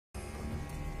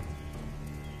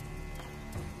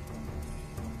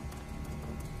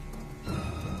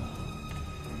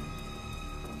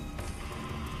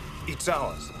It's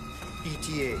ours.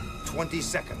 ETA, 20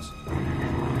 seconds.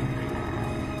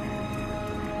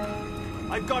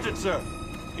 I've got it, sir.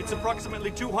 It's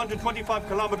approximately 225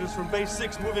 kilometers from Base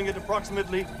 6, moving at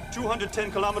approximately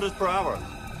 210 kilometers per hour.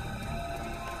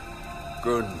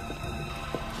 Good.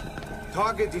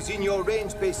 Target is in your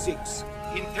range, Base 6.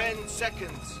 In 10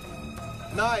 seconds.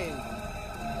 9,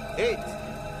 8,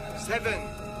 7,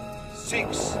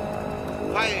 6,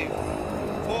 5,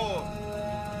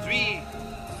 4, 3,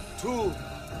 2,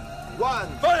 1.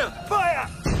 Fire! Fire!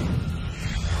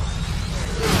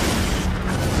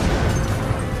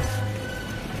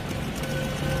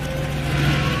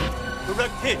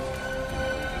 Direct hit.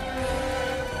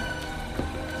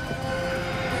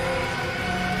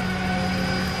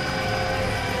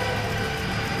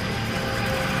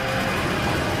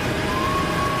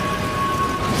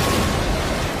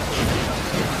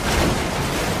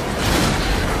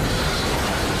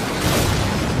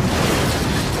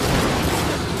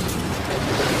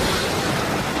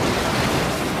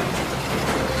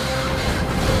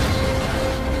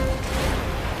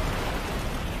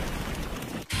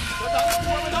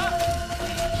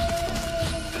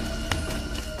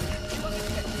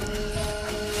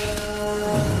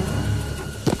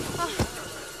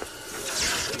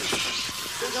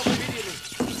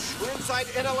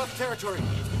 NLF territory.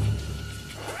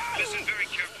 Listen very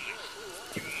carefully.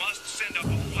 You must send up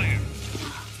a flare.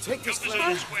 Take this Help us flare.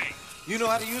 on this way. You know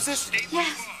how to use this? Stay where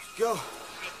Yes. you are. Go.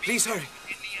 Please hurry.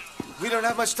 In the alley. We don't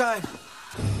have much time.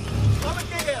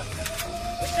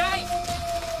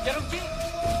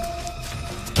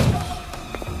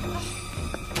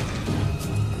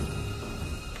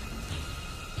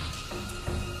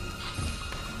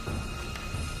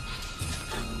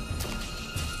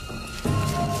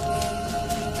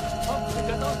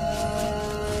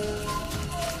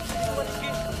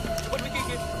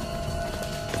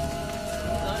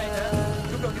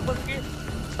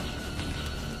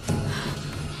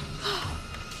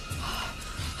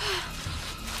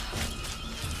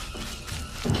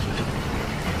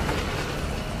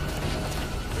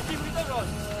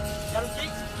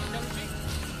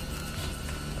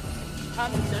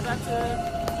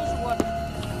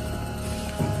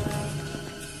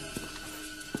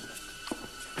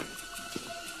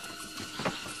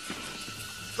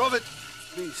 Robert!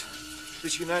 Please.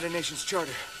 This United Nations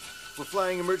charter. We're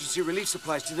flying emergency relief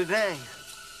supplies to Da Nang.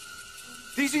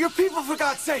 These are your people, for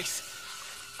God's sakes!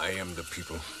 I am the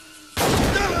people.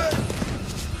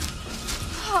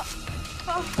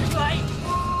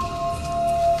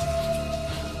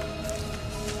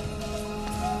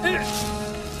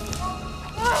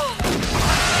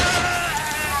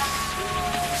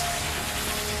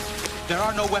 There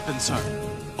are no weapons, sir.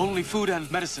 Only food and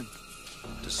medicine.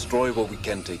 Destroy what we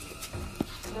can take.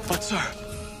 But, sir,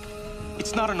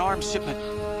 it's not an arms shipment.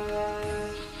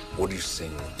 What are you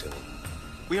saying, Lieutenant?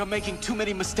 We are making too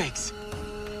many mistakes.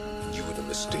 You were the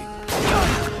mistake.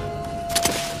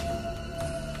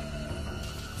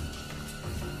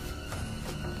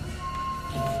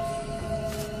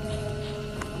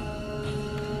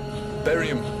 Bury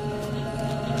him.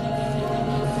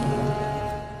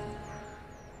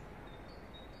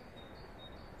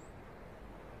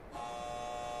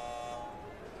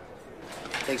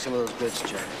 Take some of those goods,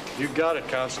 Jack. You got it,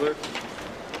 Counselor.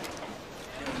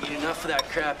 You eat enough of that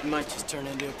crap, you might just turn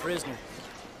into a prisoner.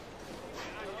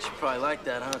 You probably like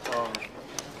that, huh, Tom?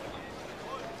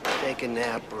 Take a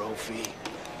nap, Brophy.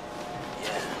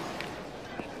 Yeah.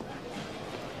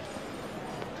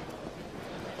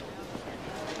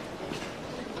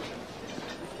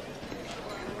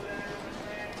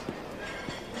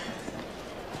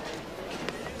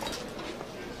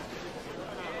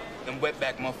 Them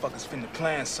wetback motherfuckers finna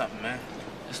plan something, man.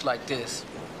 It's like this.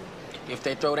 If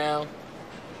they throw down,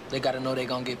 they gotta know they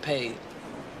gonna get paid.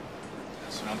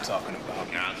 That's what I'm talking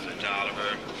about. Counselor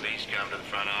Tolliver, please come to the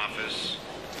front office.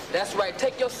 That's right.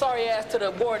 Take your sorry ass to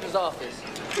the warden's office.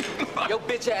 Your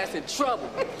bitch ass in trouble.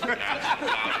 Counselor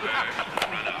Tolliver,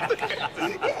 front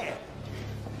office.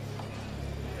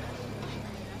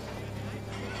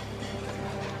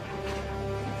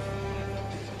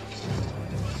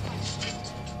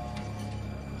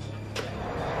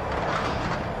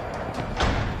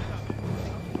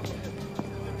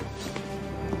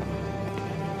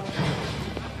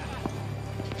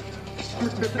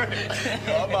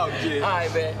 I'm out, kid. All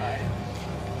right, man.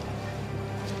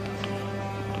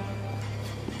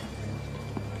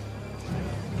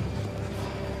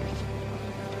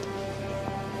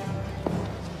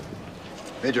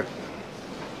 Major.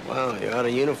 Wow, you're out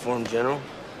of uniform, General.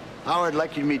 Howard, I'd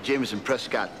like you to meet Jameson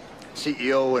Prescott,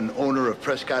 CEO and owner of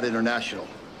Prescott International,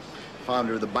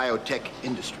 founder of the biotech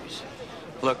industries.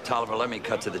 Look, Tolliver, let me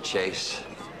cut to the chase.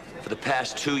 For the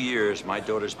past 2 years, my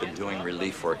daughter's been doing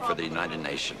relief work for the United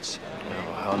Nations.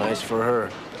 Oh, how nice for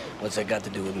her. What's that got to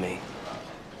do with me?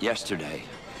 Yesterday,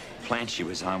 the plane she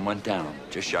was on went down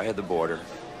just shy of the border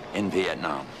in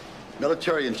Vietnam.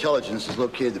 Military intelligence has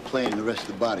located the plane and the rest of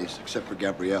the bodies, except for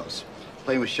Gabrielle's. The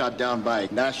plane was shot down by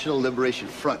National Liberation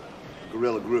Front, a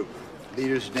guerrilla group.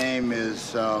 Leader's name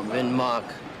is, Vin Mock.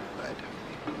 Right.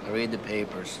 I read the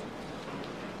papers.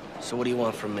 So what do you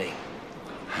want from me?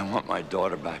 I want my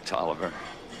daughter back, Tolliver.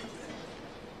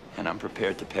 And I'm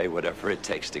prepared to pay whatever it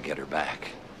takes to get her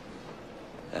back.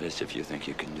 That is, if you think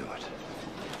you can do it.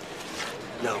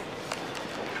 No.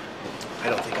 I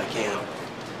don't think I can.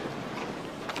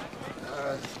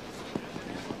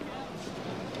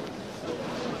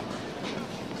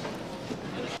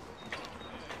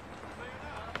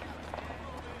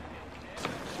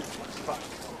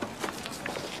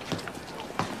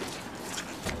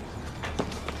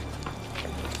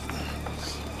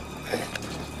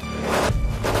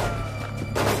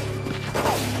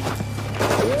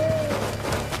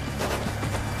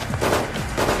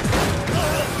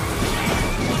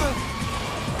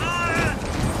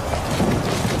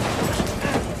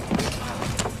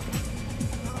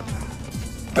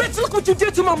 Look what you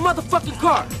did to my motherfucking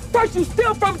car. First you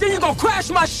steal from it, then you gonna crash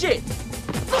my shit.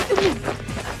 Look at me.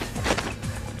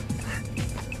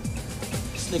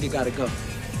 This nigga gotta go.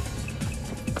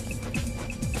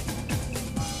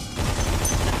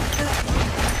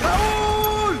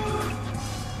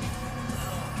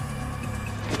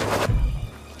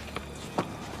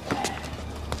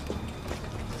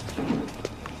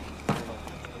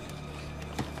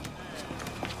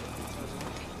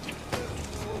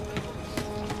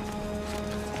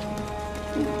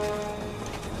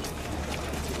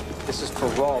 This is for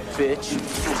raw, bitch.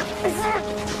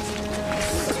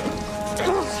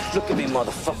 Look at me,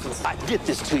 motherfucker. I did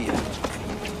this to you.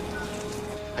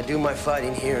 I do my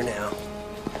fighting here now.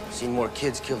 Seen more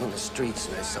kids killed in the streets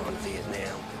than I saw in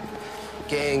Vietnam.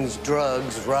 Gangs,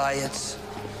 drugs, riots.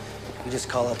 You just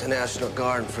call out the National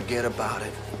Guard and forget about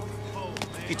it.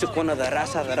 You took one of the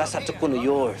Raza took one of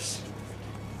yours.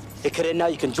 Hey, now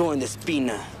you can join this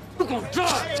Pina. We're gonna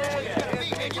die!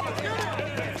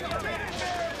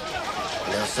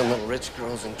 Now some little rich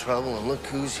girl's in trouble, and look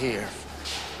who's here.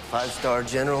 5-star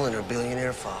general and her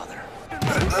billionaire father.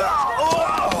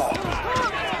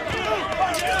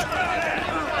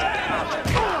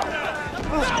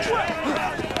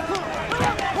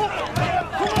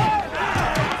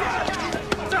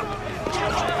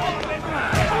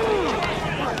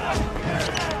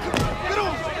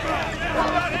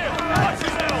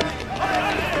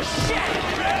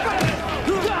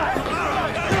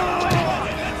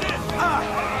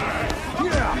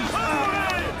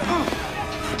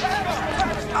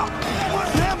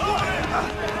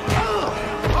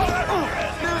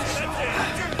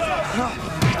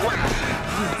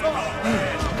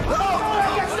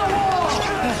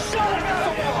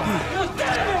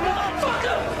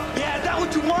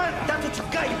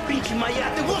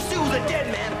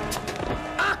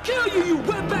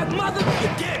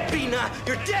 You're dead, Pina!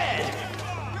 You're dead!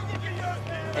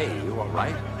 Hey, you all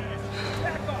right?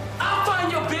 I'll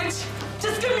find your bitch!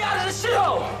 Just get me out of this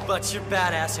shithole! But your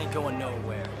badass ain't going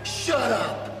nowhere. Shut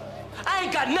up! I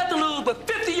ain't got nothing to lose but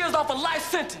 50 years off a life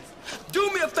sentence.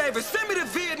 Do me a favor, send me to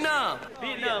Vietnam.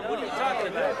 Vietnam, what are you talking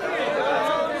about?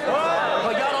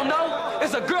 Well, y'all don't know?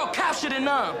 It's a girl captured in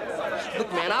Nam.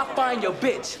 Look, man, I'll find your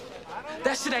bitch.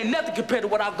 That shit ain't nothing compared to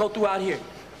what I'll go through out here.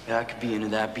 Yeah, I could be into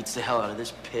that. Beats the hell out of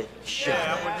this pit. Shut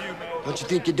up. Don't you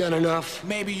think you've done enough?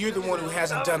 Maybe you're the one who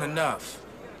hasn't done enough,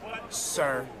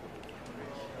 sir.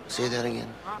 Say that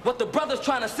again. What the brother's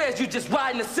trying to say is you just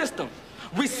riding the system,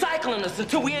 recycling us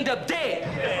until we end up dead.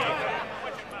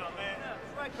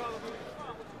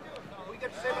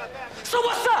 So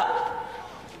what's up?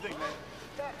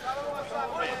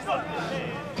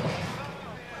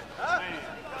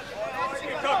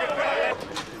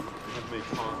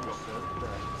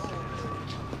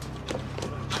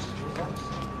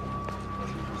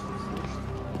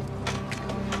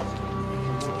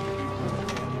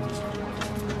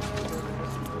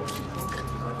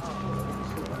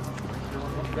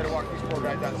 Better walk these poor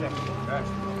guys down seven. Right.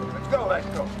 Let's go, let's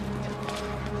go.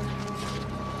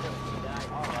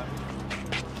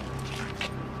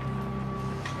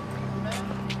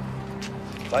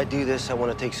 If I do this, I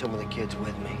want to take some of the kids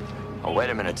with me. Oh, wait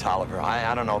a minute, Tolliver.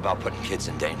 I don't know about putting kids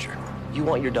in danger. You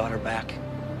want your daughter back?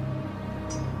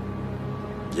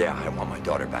 Yeah, I want my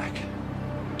daughter back.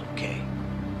 Okay.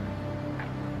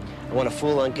 I want a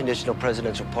full unconditional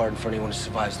presidential pardon for anyone who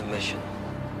survives the mission.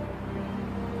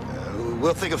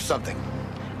 We'll think of something.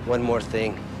 One more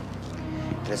thing,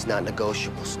 and it's not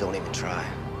negotiable, so don't even try.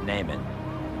 Name it.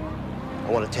 I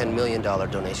want a $10 million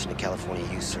donation to California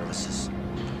Youth Services.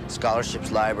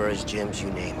 Scholarships, libraries, gyms,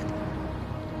 you name it.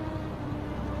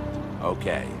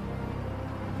 Okay.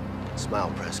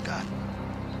 Smile, Prescott.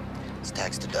 It's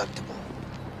tax deductible.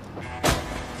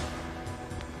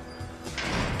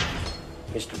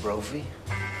 Mr. Brophy,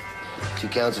 2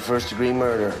 counts of first-degree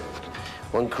murder.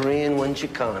 1 Korean, 1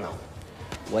 Chicano.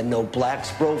 Wasn't no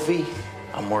blacks, Brophy?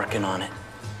 I'm working on it.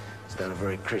 It's not a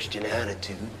very Christian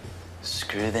attitude.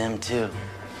 Screw them, too.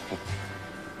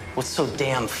 What's so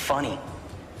damn funny?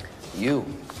 You.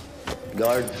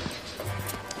 Guard.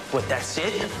 What, that's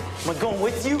it? Am I going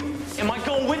with you? Am I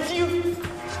going with you?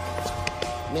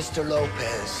 Mr.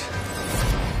 Lopez.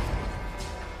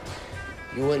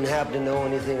 You wouldn't happen to know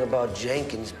anything about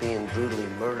Jenkins being brutally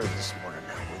murdered this morning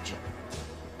now, would you?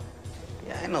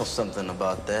 Yeah, I know something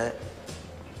about that.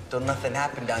 Though nothing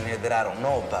happened down here that I don't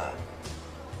know about.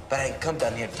 But I ain't come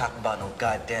down here to talk about no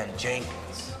goddamn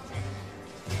Jenkins.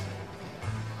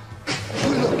 You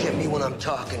look at me when I'm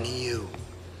talking to you.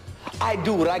 I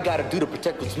do what I gotta do to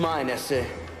protect what's mine, that's it.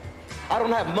 I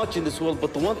don't have much in this world,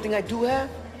 but the one thing I do have,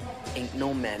 ain't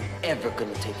no man ever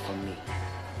gonna take from me.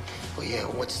 Oh yeah,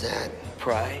 what's that?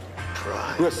 Pride.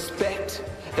 Pride. Respect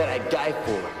that I'd die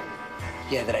for.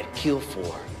 Yeah, that I'd kill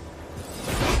for.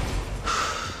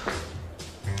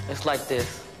 It's like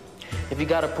this. If you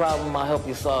got a problem, I'll help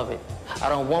you solve it. I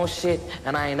don't want shit,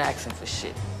 and I ain't asking for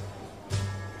shit.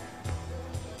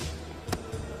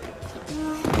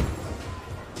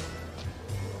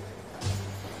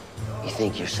 You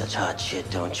think you're such hot shit,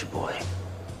 don't you, boy?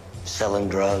 Selling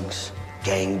drugs,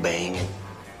 gang banging.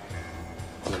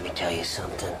 Well, let me tell you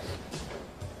something.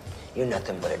 You're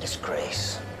nothing but a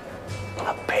disgrace.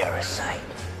 A parasite.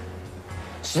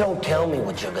 So don't tell me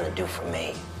what you're gonna do for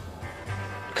me.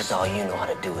 Because all you know how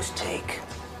to do is take.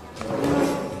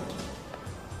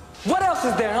 What else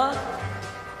is there, huh?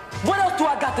 What else do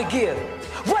I got to give?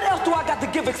 What else do I got to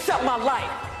give except my life?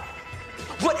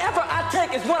 Whatever I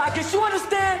take is what I get. You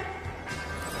understand?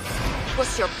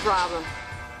 What's your problem?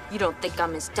 You don't think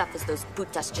I'm as tough as those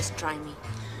putas just trying me?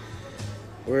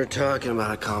 We're talking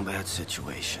about a combat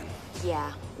situation.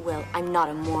 Yeah, well, I'm not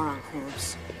a moron,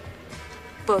 Holmes.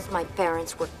 Both my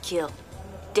parents were killed,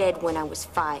 dead when I was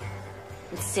 5.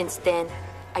 And since then,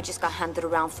 I just got handed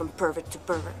around from pervert to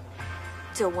pervert.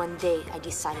 Till one day, I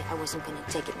decided I wasn't gonna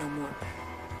take it no more.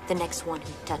 The next one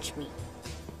who touched me,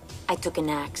 I took an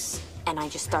axe, and I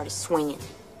just started swinging.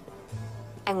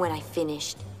 And when I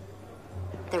finished,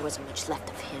 there wasn't much left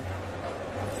of him.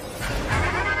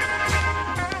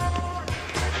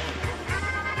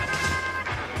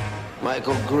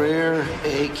 Michael Greer,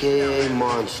 a.k.a.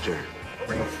 Monster.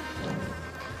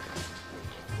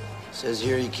 Says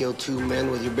here you killed 2 men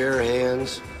with your bare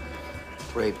hands,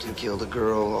 raped and killed a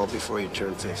girl all before you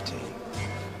turned 15.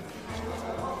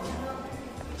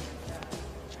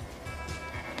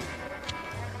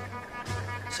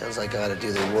 Sounds like I ought to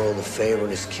do the world a favor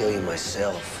and just kill you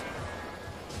myself.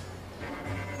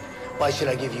 Why should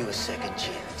I give you a second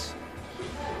chance?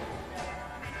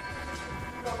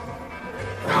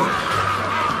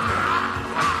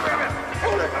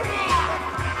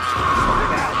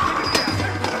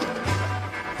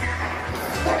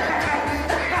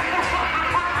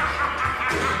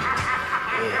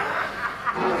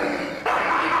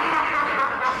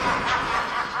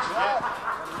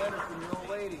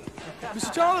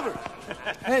 Mr. Tolliver!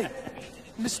 Hey,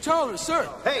 Mr. Tolliver, sir!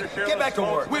 Hey, get back to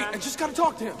work! Wait, I just gotta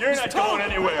talk to him. You're Mr. not Tolliver.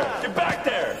 going anywhere. Get back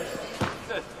there.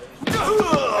 Mr.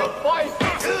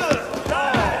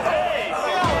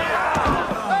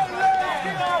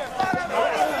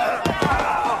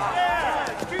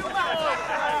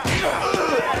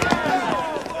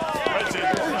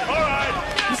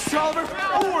 Tolliver!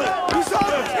 Mr.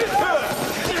 Tolliver!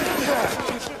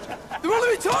 They won't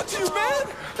let me talk to you, man!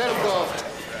 Let him go.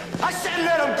 I said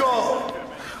let him go!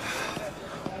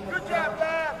 Good job,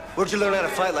 man. Where'd you learn how to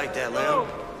fight like that, Lamb?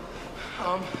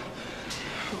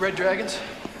 Red Dragons?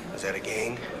 Was that a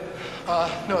gang?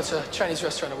 No, it's a Chinese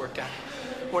restaurant I work at.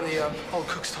 One of the old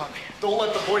cooks taught me. Don't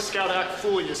let the Boy Scout act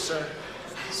fool you, sir.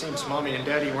 Seems Mommy and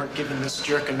Daddy weren't giving this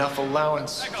jerk enough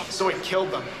allowance, so he killed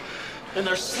them. In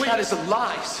their sleep. That is a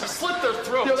lie, He sir. slit their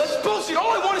throats. Yo, that's bullshit.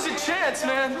 All I want is a chance,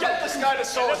 man. Get this guy to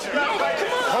solitary. No, come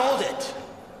on. Hold it!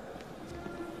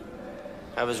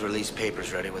 Have his release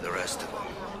papers ready with the rest of them.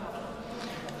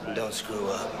 And don't screw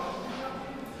up.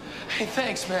 Hey,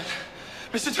 thanks, man.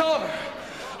 Mr. Tolliver,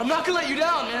 I'm not gonna let you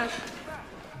down, man.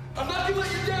 I'm not gonna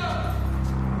let you down.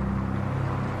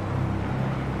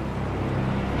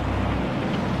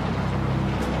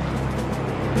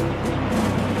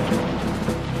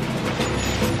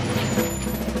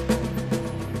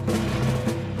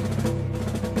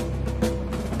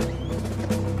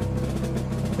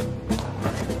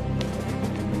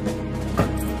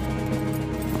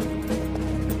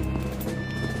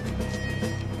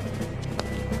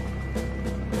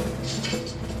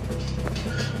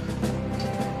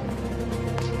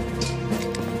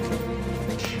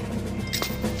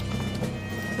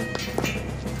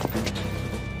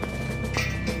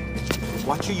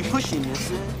 Watch who you pushing,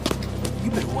 mister.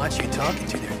 You better watch who you're talking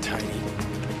to there, Tiny.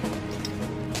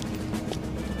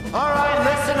 All right,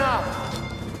 listen up.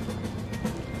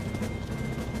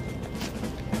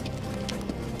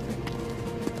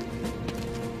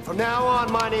 From now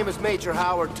on, my name is Major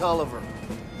Howard Tulliver.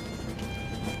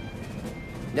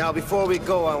 Now, before we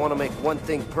go, I want to make one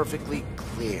thing perfectly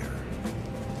clear.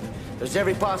 There's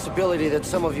every possibility that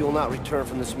some of you will not return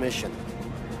from this mission.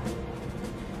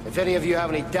 If any of you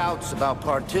have any doubts about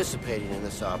participating in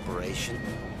this operation,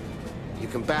 you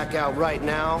can back out right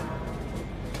now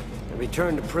and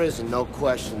return to prison, no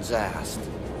questions asked.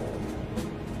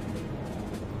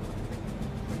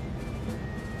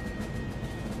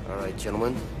 All right,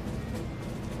 gentlemen.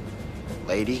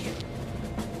 Lady,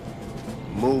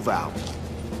 move out.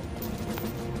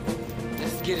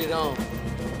 Let's get it on.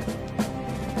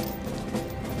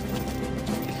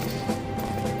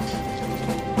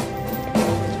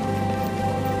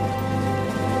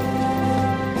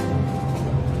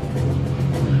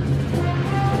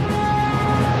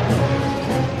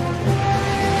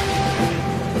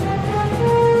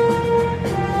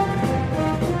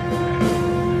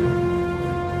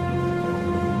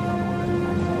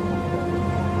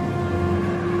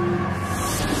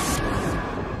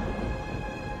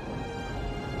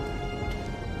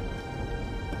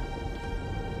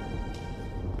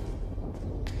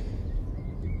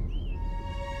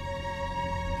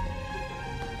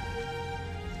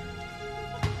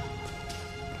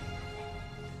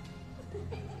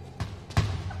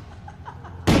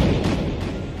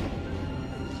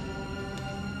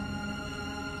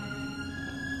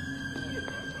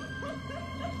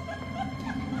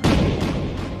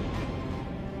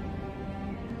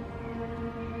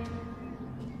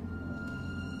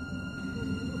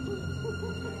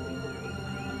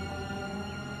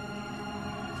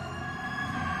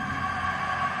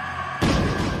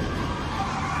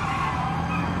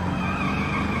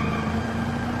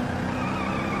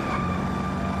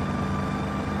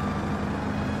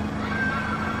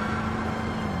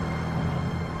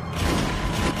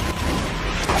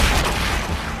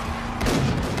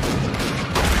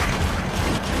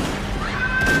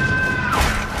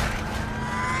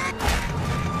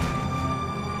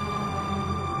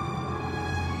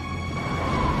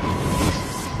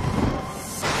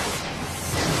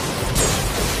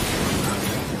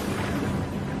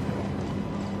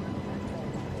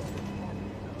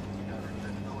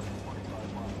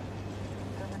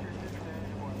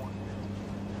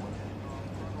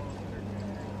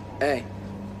 Hey,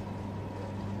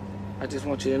 I just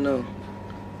want you to know,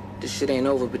 this shit ain't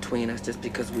over between us just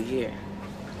because we here.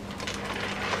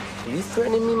 You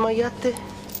threatening me, Mayate?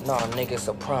 Nah, nigga, it's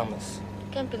a promise.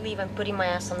 Can't believe I'm putting my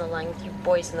ass on the line with you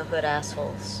boys in the hood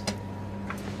assholes.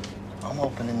 I'm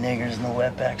hoping the niggers and the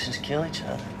wetbacks just kill each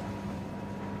other.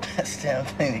 Best damn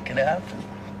thing that could happen.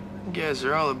 You guys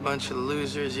are all a bunch of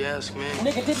losers, you ask me.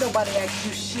 Nigga, did nobody ask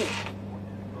you shit?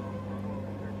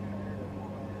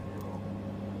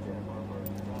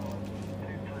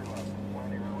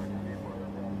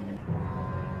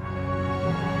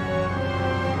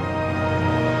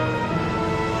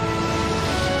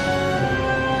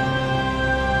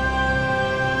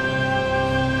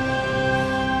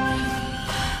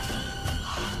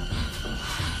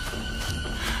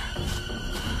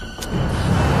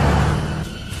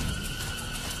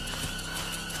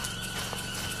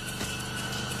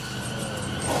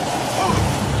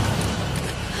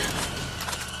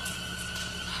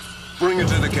 Bring it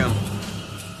to the camp.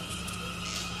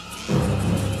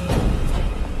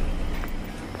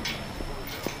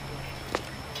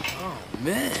 Oh,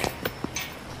 man.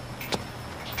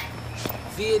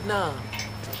 Vietnam.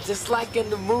 Just like in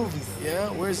the movies. Yeah,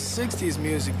 where's 60s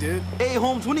music, dude? Hey,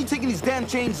 Holmes, when are you taking these damn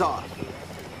chains off?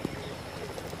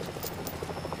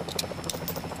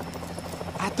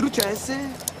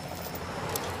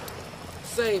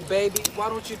 Say, baby, why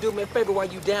don't you do me a favor while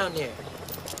you down there?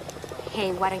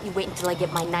 Hey, why don't you wait until I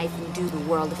get my knife and do the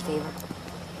world a favor?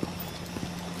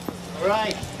 All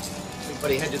right.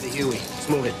 Everybody head to the Huey. Let's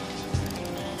move it.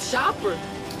 Chopper?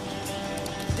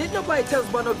 Didn't nobody tell us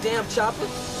about no damn chopper?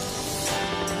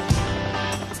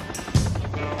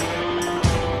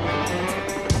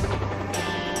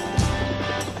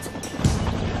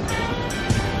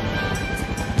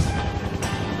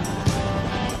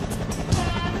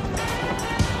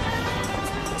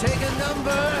 Take a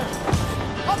number.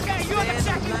 Okay, you have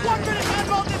exactly 1 minute to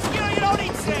handle this gear you don't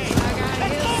need save.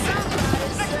 Let's move it.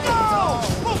 Let's go.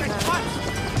 Move it, what?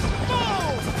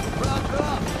 Move.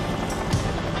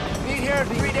 Meet here in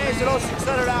 3 days at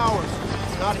 0600 hours.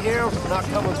 Not here, not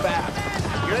coming back.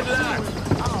 Good luck.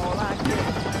 Oh, I get it.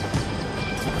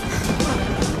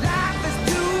 Life is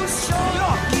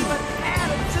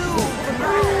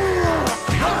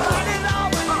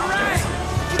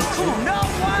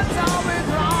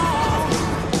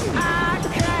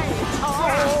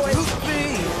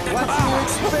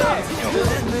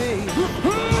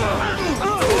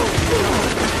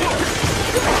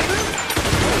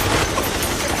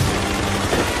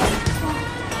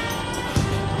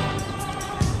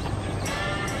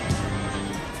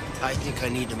I think I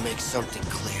need to make something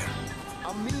clear.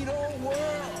 A mean old world.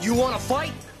 You want to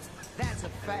fight? That's a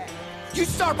fact. You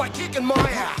start by kicking my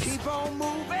ass. Keep on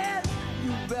moving.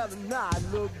 You better not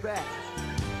look back.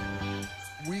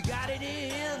 We got it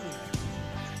in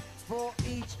for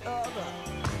each other.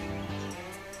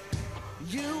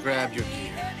 You Grab your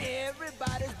gear. and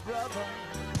everybody's brother.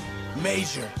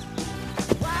 Major.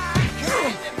 Why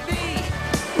can't it be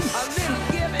a little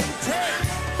give and take?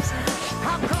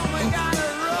 How come we gotta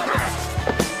rub it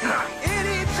in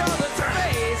each other's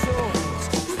face? Oh,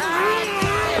 I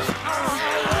can't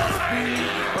always be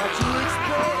what you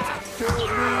expect to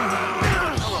be.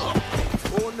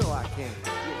 Oh no, I can't.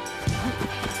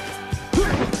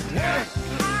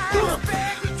 I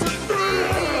expect to be.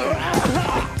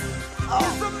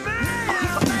 It's a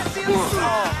man that's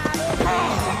inside.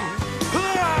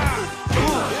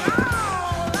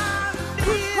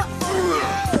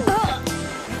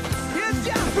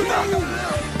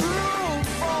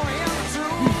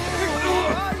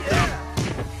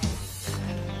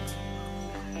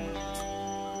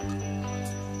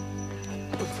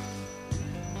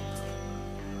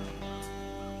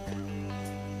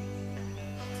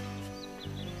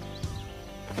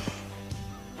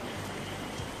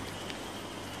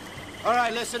 All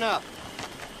right, listen up.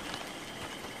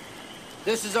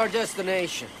 This is our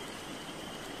destination.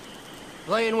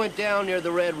 Plane went down near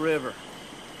the Red River.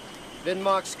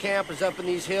 Vinmock's camp is up in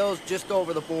these hills just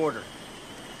over the border.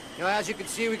 Now, as you can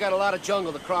see, we got a lot of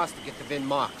jungle to cross to get to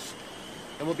Vinmock's.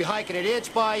 And we'll be hiking it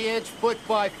inch by inch, foot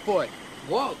by foot.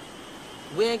 Whoa.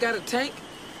 We ain't got a tank?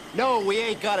 No, we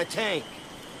ain't got a tank.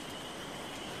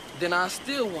 Then I'll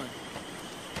steal one.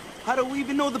 How do we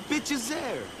even know the bitch is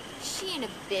there? She ain't a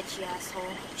bitch, you asshole.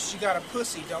 She got a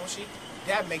pussy, don't she?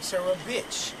 That makes her a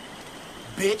bitch.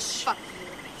 Bitch. Fuck you.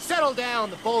 Settle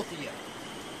down, the both of you.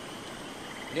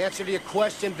 In answer to your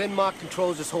question, Vinmock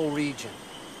controls this whole region.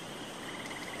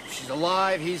 If she's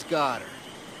alive, he's got her.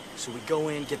 So we go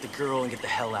in, get the girl, and get the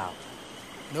hell out.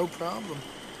 No problem.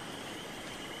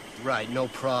 Right, no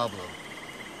problem.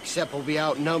 Except we'll be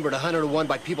outnumbered 100 to 1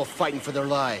 by people fighting for their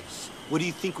lives. What do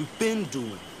you think we've been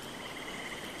doing?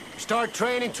 Start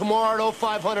training tomorrow at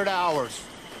 0500 hours.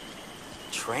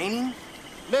 Training?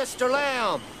 Mr.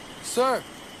 Lamb! Sir.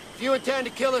 If you intend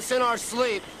to kill us in our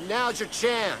sleep, now's your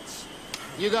chance.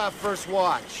 You got first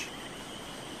watch.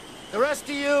 The rest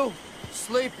of you,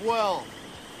 sleep well.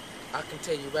 I can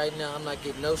tell you right now, I'm not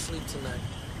getting no sleep tonight.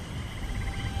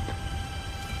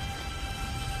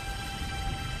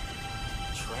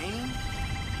 Training?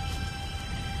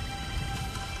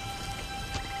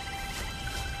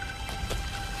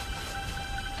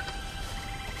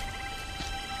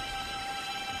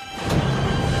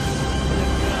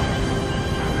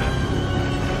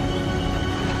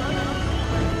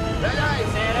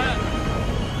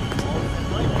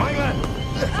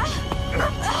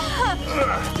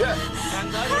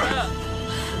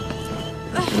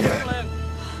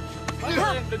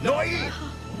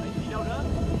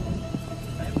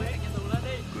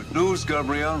 Good news,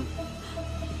 Gabriel.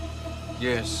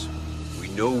 Yes, we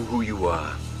know who you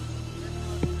are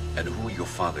and who your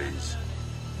father is.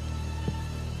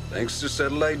 Thanks to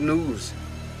satellite news.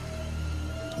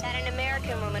 That an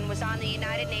American woman was on the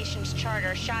United Nations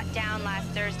Charter shot down last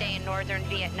Thursday in northern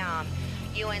Vietnam.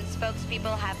 UN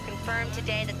spokespeople have confirmed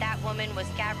today that that woman was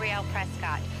Gabrielle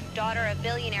Prescott, daughter of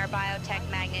billionaire biotech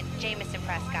magnate Jameson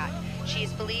Prescott. She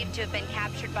is believed to have been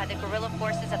captured by the guerrilla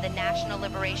forces of the National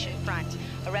Liberation Front,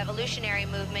 a revolutionary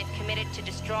movement committed to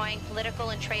destroying political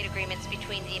and trade agreements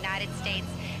between the United States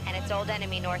and its old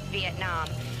enemy, North Vietnam.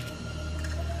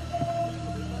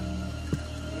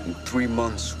 In 3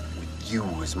 months, with you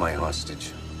as my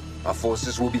hostage, our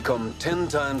forces will become 10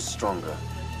 times stronger.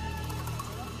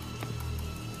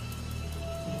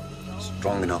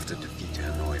 Strong enough to defeat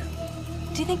Hanoi.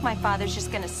 Do you think my father's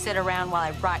just gonna sit around while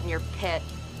I rot in your pit?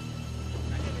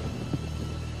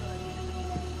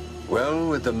 Well,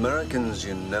 with Americans,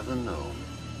 you never know.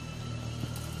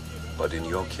 But in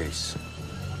your case,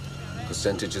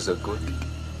 percentages are good.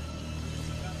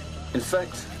 In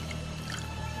fact,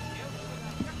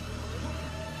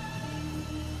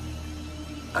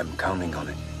 I'm counting on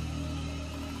it.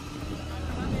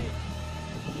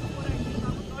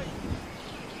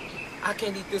 I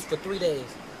can't eat this for 3 days.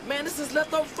 Man, this is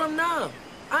leftover from Nam.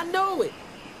 I know it.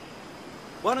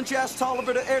 Why don't you ask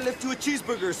Tolliver to airlift you a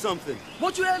cheeseburger or something?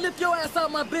 Won't you airlift your ass out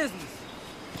of my business?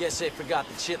 Guess they forgot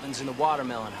the chitlins in the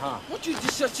watermelon, huh? Won't you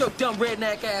just shut your dumb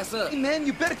redneck ass up? Hey, man,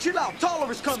 you better chill out.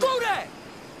 Tolliver's coming. Screw that!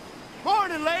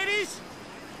 Morning, ladies!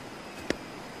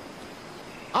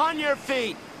 On your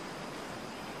feet!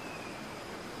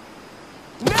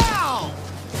 Now!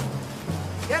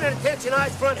 Stand at attention,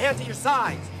 eyes front, hands at your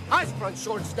sides. Eyes front,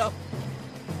 short stuff.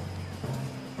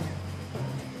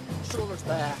 Shoulders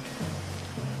back.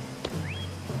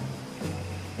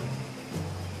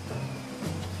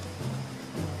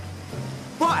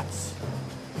 Butts!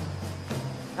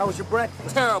 How was your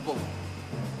breakfast? Terrible.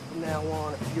 From now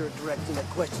on, if you're directing a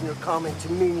question or comment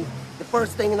to me, the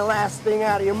first thing and the last thing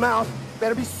out of your mouth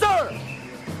better be sir.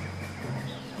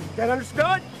 That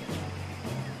understood?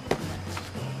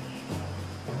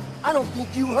 I don't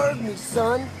think you heard me,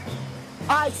 son.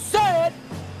 I said,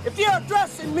 if you're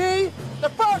addressing me, the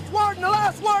first word and the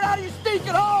last word out of your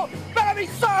stinking hole better be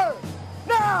sir.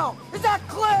 Now, is that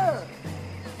clear?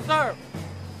 Sir,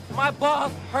 my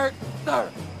balls hurt,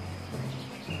 sir.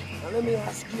 Now let me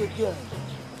ask you again.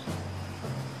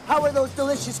 How are those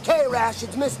delicious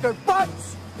K-rations, Mr.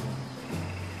 Butts?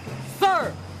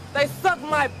 Sir, they suck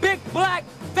my big black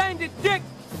tainted dick,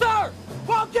 sir!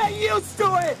 Well, get used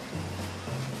to it!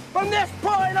 From this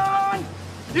point on,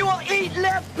 you will eat,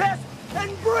 live, piss,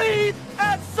 and breathe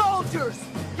as soldiers!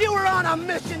 You were on a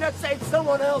mission that saved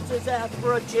someone else's ass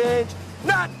for a change,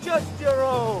 not just your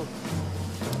own!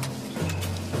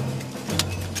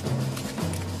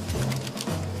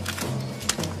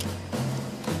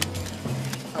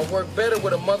 I work better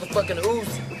with a motherfucking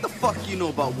Uzi. What the fuck you know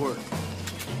about work?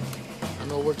 I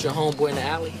know worked your homeboy in the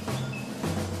alley.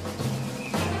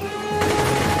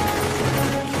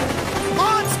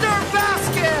 Monster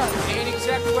basket! Ain't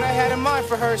exactly what I had in mind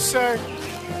for her, sir.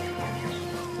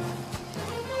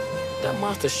 That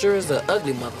monster sure is an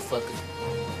ugly motherfucker.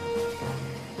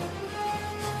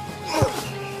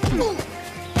 Come on!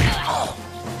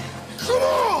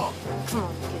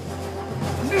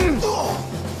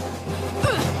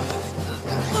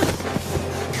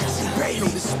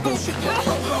 This is bullshit.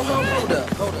 Hold up.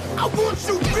 I want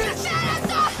you, bitch!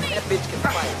 That bitch can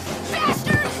fight.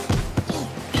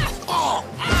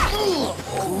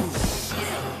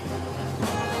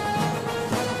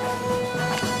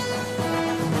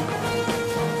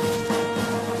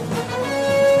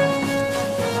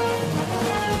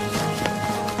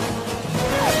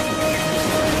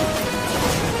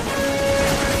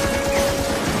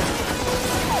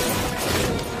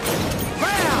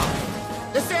 Bam!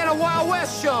 This ain't a Wild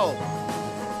West show!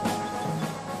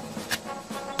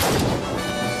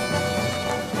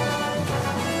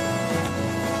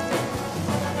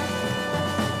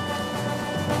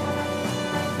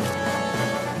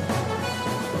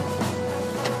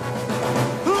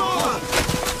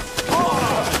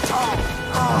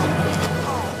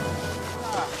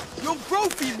 Yo,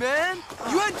 Brophy, man!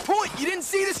 You had point! You didn't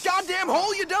see this goddamn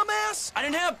hole, you dumbass? I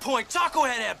didn't have point. Taco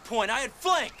had point. I had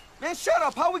flank. Man, shut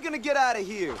up. How are we gonna get out of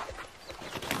here?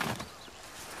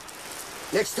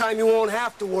 Next time you won't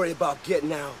have to worry about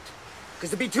getting out.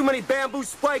 Because there'll be too many bamboo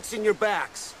spikes in your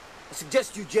backs. I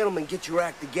suggest you gentlemen get your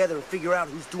act together and figure out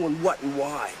who's doing what and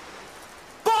why.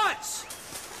 Butts!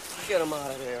 Get him out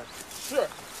of there. Sure.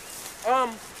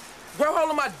 Grab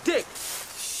hold of my dick.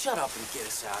 Shut up and get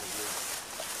us out of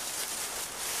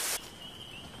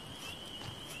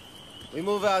here. We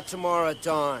move out tomorrow at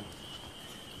dawn.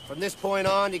 From this point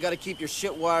on, you gotta keep your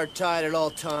shit wired tight at all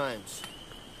times.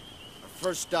 Our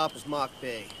first stop is Mock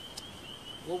Bay.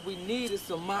 What we need is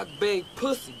some Mock Bay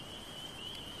pussy.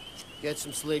 Get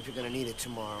some sleep, you're gonna need it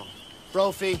tomorrow.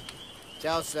 Brophy,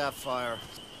 douse that fire.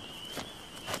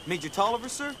 Major Tolliver,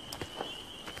 sir?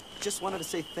 Just wanted to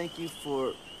say thank you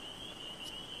for,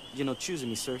 choosing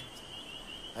me, sir.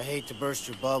 I hate to burst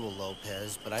your bubble,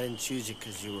 Lopez, but I didn't choose you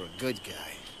because you were a good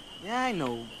guy. Yeah, I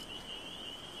know.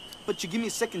 But you give me a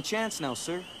second chance now,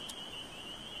 sir.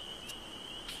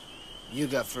 You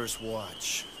got first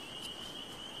watch.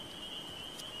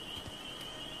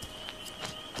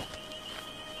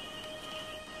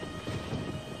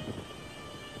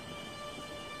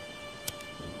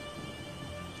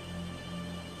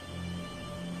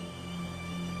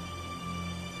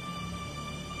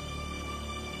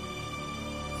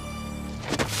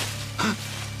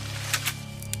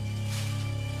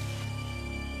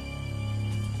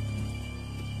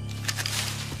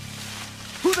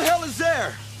 Who the hell is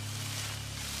there?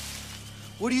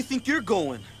 Where do you think you're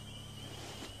going?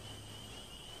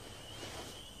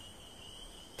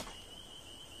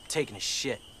 Taking a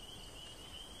shit.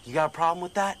 You got a problem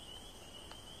with that?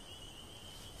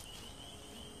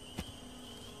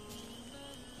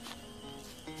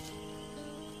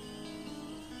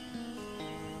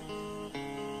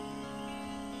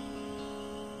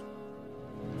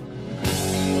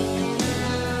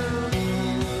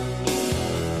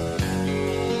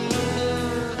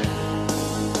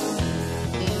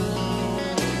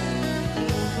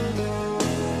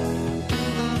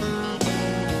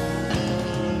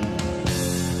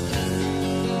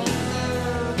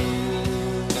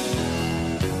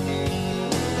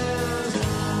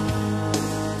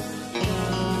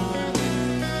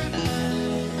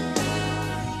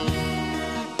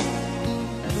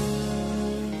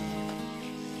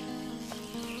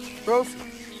 Brophy,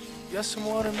 you got some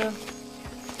water, man?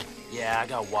 Yeah, I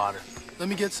got water. Let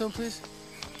me get some, please.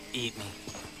 Eat me.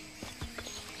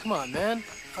 Come on, man.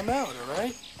 I'm out, all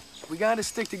right? We gotta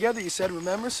stick together, you said,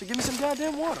 remember? So give me some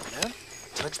goddamn water, man.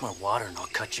 Touch my water and I'll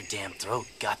cut your damn throat.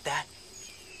 Got that?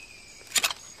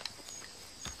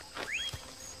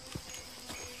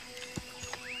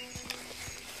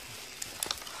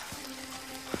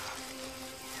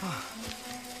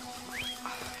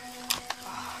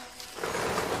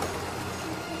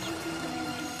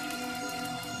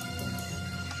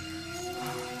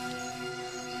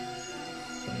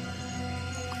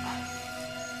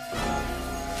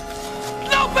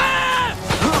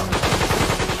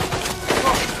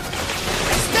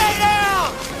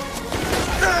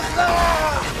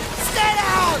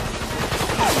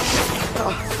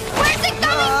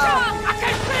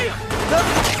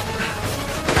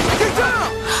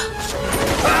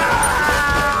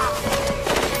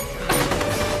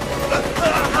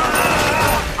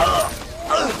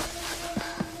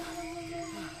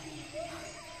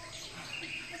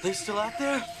 They still out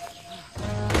there?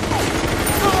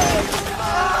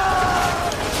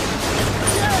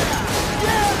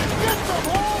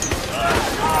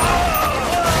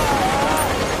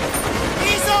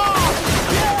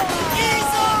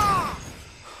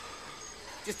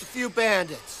 Just a few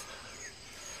bandits.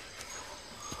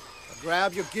 Now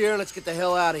grab your gear and let's get the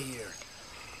hell out of here.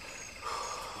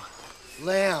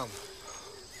 Lamb,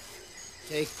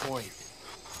 take point.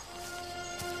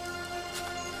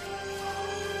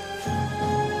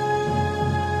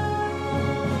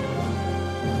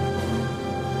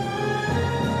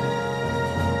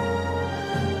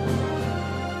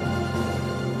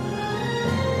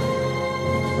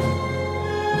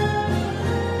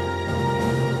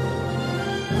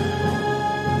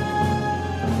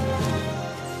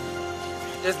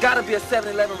 There's gotta be a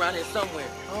 7-Eleven around here somewhere.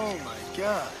 Oh my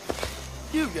God.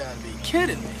 You gotta be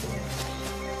kidding me.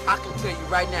 I can tell you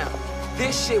right now,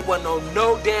 this shit wasn't on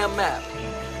no damn map.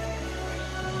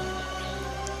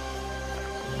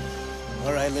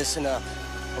 All right, listen up.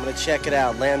 I'm gonna check it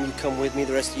out. Lamb, you come with me,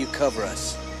 the rest of you cover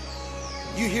us.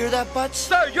 You hear that, Butch?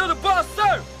 Sir, you're the boss,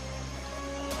 sir!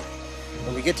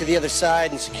 When we get to the other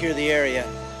side and secure the area,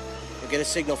 you'll get a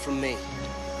signal from me.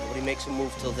 Nobody makes a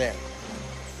move till then.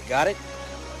 You got it?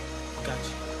 Got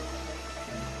you.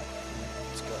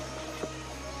 Let's go.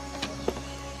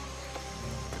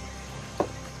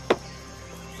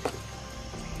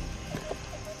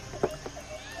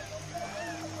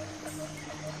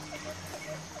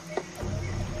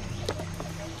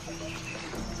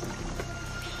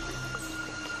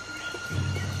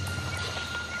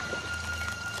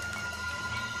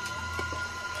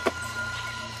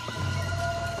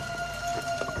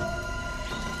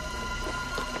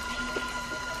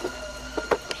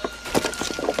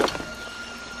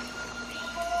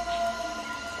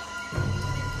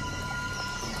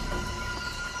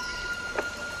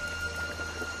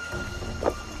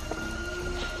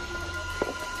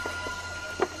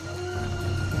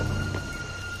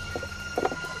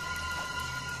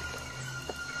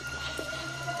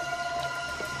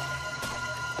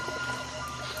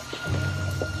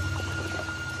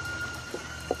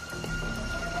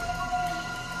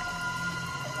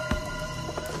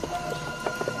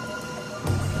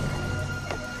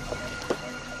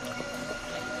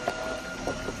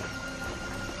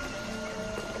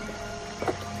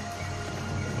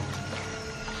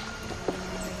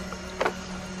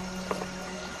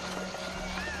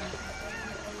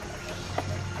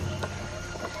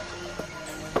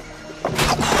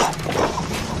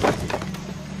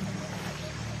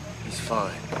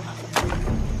 Fine.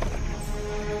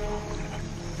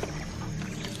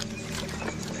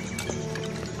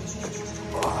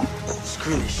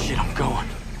 Screw this shit, I'm going.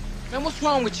 Man, what's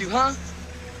wrong with you, huh?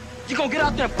 You gonna get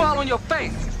out there and fall on your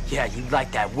face? Yeah, you'd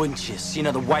like that, wouldn't you? See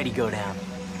another whitey go down.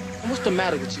 Man, what's the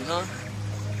matter with you, huh?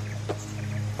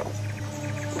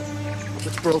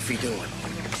 What's Brophy doing?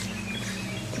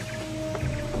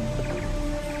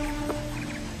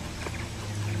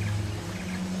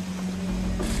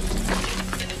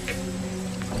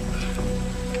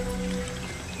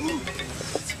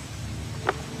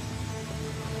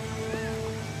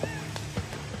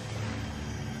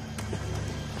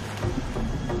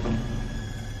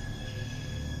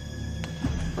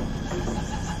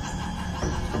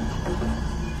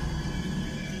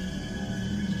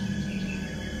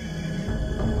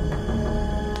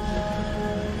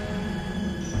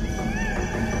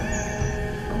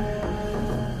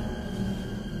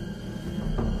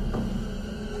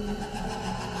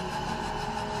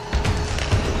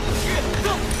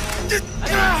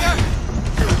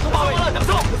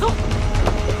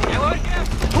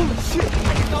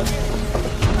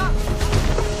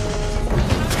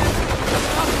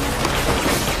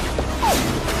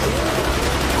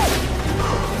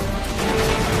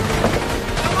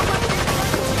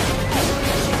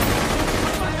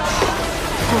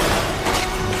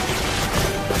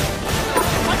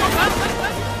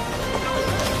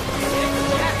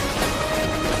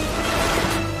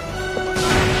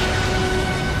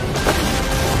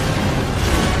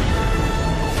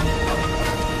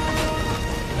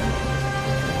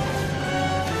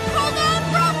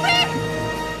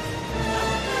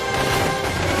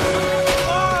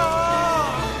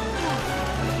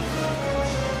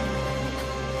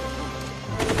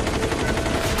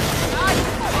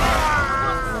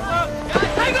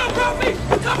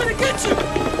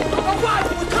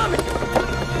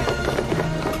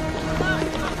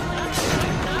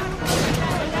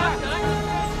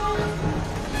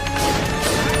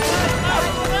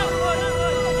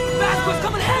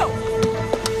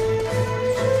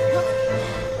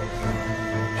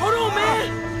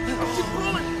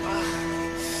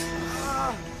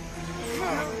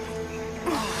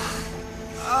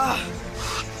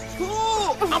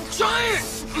 I'm trying!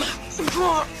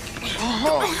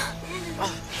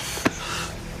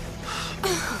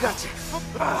 Gotcha.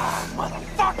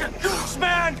 Motherfucking goose,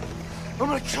 man! I'm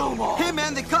gonna kill them all. Hey,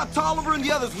 man, they caught Tolliver and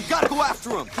the others. We gotta go after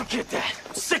them. Forget that.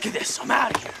 I'm sick of this. I'm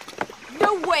out of here.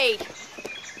 No way!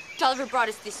 Tolliver brought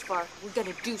us this far. We're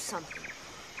gonna do something.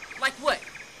 Like what?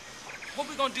 What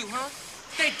we gonna do, huh?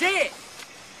 They dead!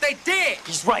 They dead!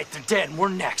 He's right. They're dead, and we're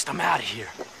next. I'm out of here.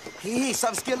 Hey,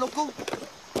 ¿sabes qué, loco?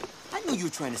 I knew you were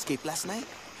trying to escape last night,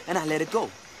 and I let it go.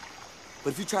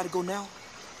 But if you try to go now,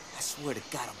 I swear to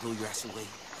God I'll blow your ass away.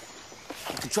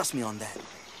 You can trust me on that.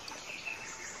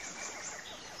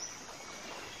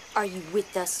 Are you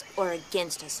with us or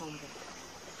against us, hombre?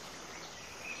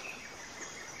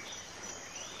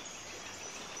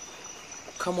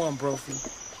 Come on, Brophy.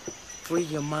 Free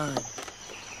your mind.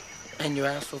 And your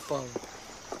ass will follow.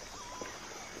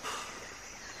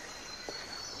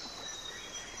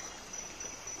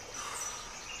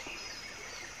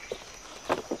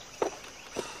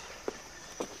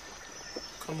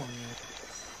 Come on, man.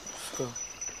 Let's go.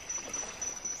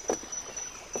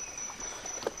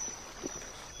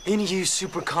 Any of you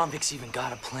super convicts even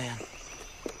got a plan?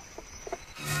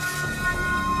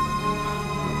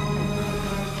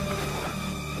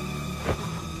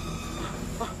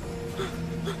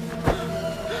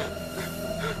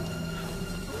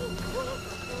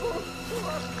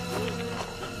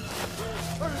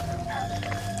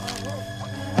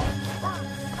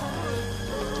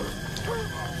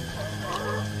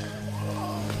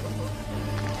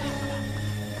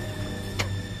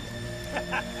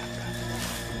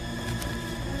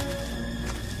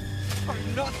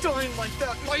 I'm not dying like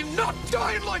that! I'm not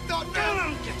dying like that!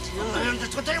 No! Get to your land,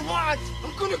 that's what they want!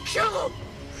 I'm gonna kill them!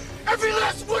 Every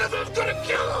last one of them, I'm gonna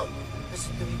kill them!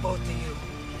 Listen to me, both of you.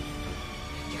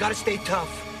 You gotta stay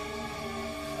tough.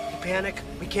 You panic,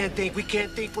 we can't think, we're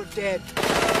dead.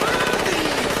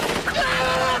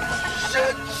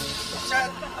 Shit!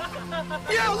 Shit!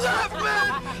 Yeah, laugh,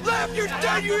 man! Laugh, you're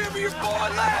dead, you hear me? You're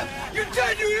falling, laugh! You're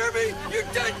dead, you hear me? You're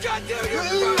dead, goddamn,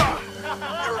 you're dead!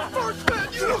 You're a first man,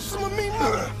 you know some of me,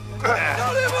 mother! Let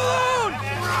him alone!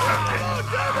 Oh,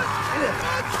 damn it!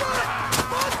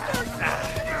 Monsters!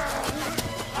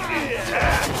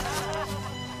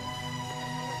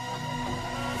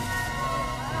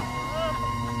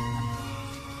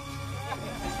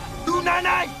 Do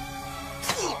nine!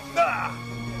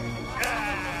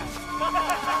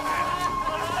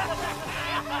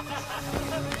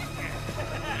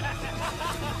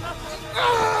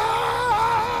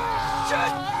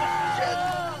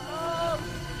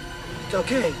 It's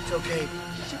okay, it's okay.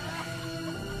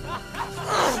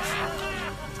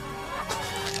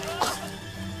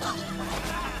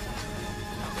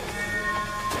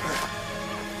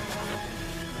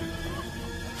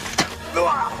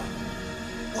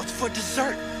 What's for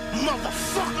dessert,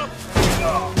 motherfucker?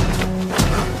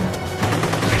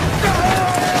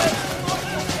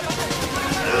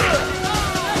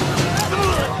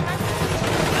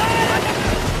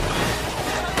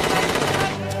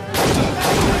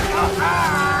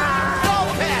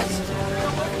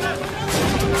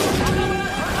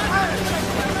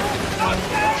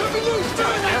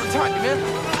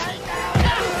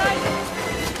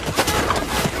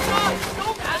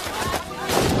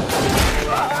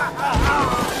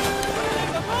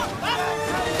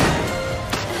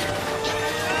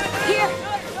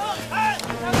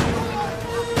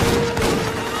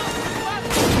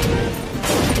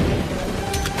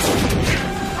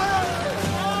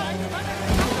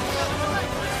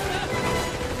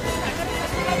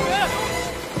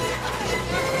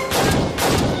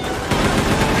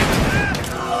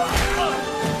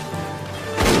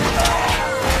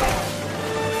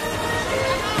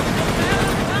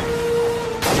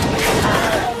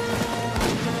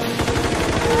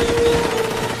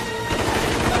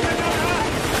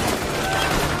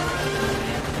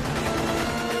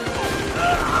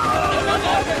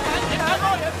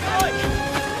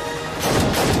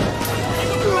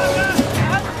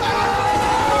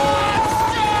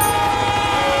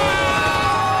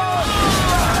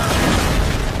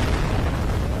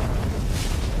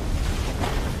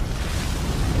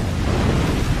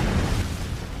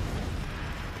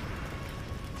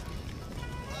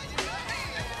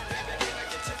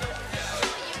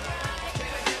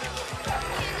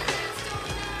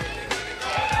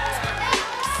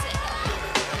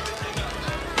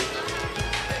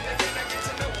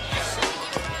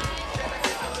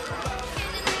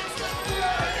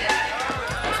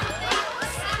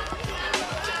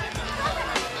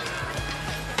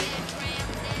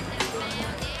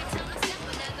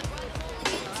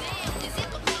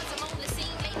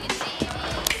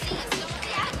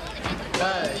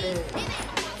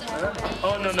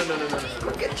 Oh, no.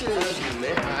 Look at you,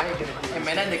 man. I ain't gonna do Hey,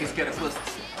 man, that nigga's scared of pussy.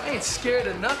 I ain't scared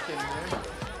of nothing, man.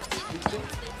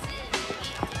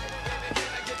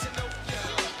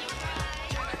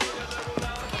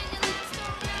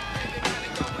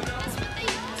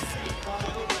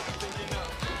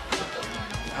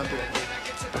 I'll be right back.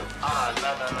 Ah, no.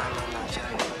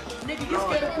 Nigga, you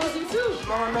scared of pussy too.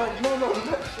 No, not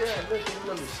Sharon. Listen,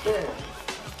 you understand.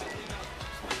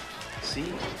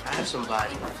 See, I have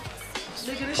somebody.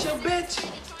 Nigga, this your bitch.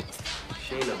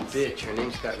 She ain't a bitch. Her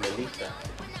name's Carmelita.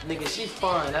 Nigga, she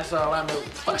fine. That's all I know.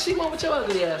 Fuck, she want with your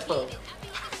ugly ass for?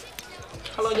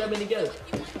 How long y'all been together?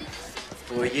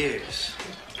 4 years.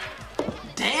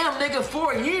 Damn, nigga,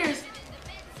 4 years?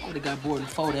 I would've got bored in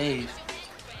 4 days.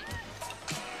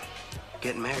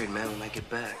 Get married, man, when I get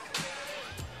back.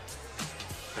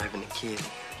 We're having a kid.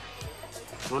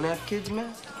 You wanna have kids,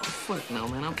 man? Oh, fuck no,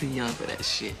 man. I'm too young for that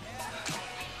shit.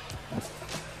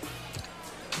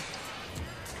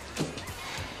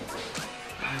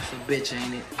 That's a bitch,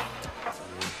 ain't it?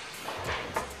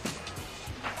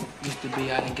 Used to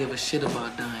be I didn't give a shit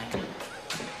about dying.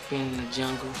 Being in the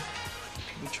jungle,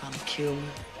 people trying to kill me.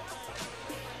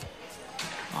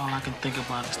 All I can think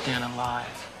about is staying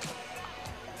alive.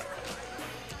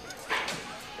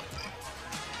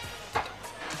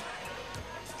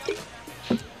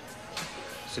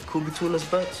 Is it cool between us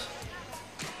butts?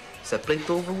 Is that plate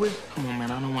over with? Come on,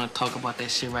 man. I don't want to talk about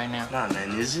that shit right now. Nah,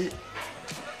 man, is it?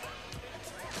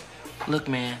 Look,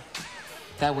 man.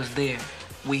 That was there.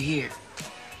 We here.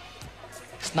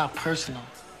 It's not personal.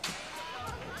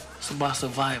 It's about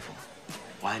survival.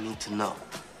 Well, I need to know.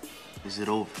 Is it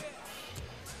over?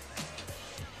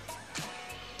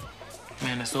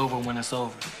 Man, it's over when it's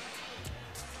over.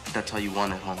 That's how you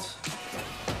want it, Hans.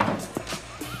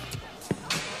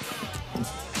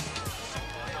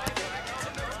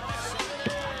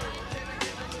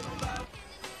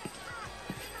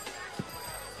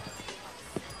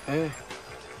 Hey.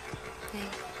 Hey.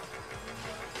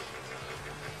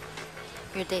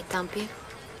 Your date dump you?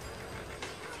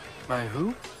 My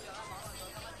who?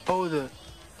 Oh, the...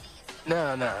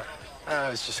 No. I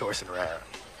was just horsing around.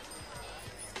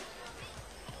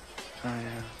 I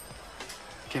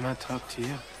came out to talk to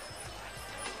you.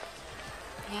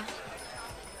 Yeah?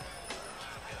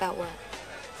 About what?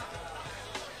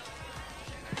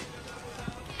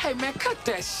 Hey, man, cut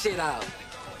that shit out.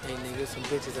 Hey, nigga, some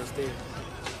bitches upstairs.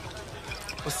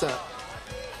 What's up?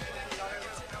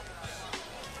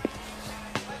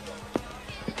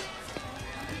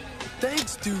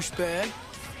 Thanks, douchebag.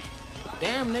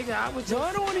 Damn, nigga, I was just... No,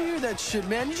 I don't want to hear that shit,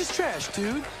 man. You just trash,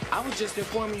 dude. I was just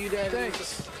informing you that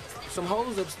Thanks. Some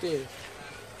hoes upstairs.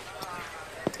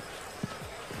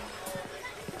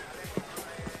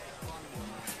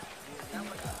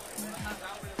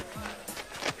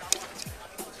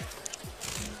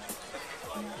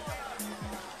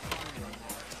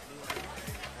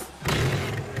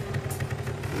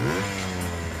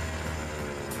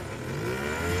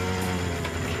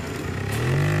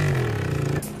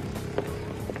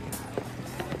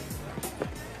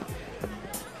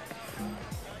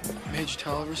 Major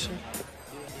Tolliver, sir?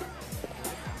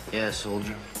 Yeah,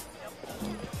 soldier.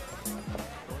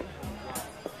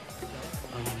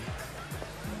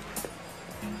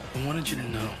 I wanted you to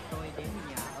know.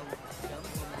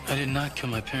 I did not kill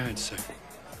my parents, sir.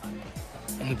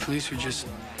 And the police were just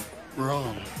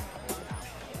wrong.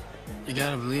 You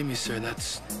gotta believe me, sir.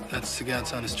 That's the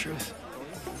God's honest truth.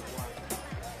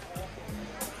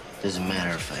 Doesn't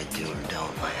matter if I do or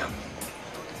don't, Lamb.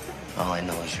 All I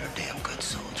know is you're a damn good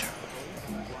soldier.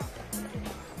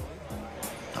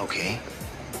 Okay?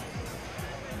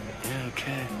 Yeah,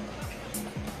 okay.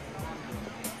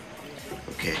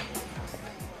 Okay.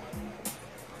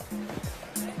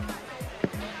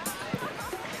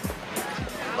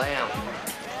 Lamb.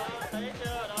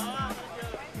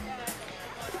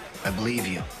 I believe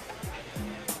you.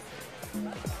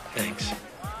 Thanks.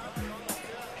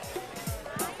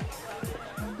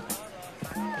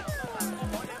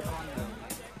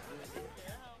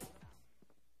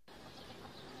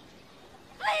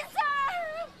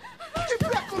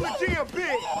 Get back on the damn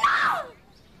bed!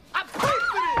 I paid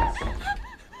for this!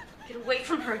 Get away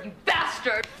from her, you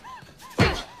bastard!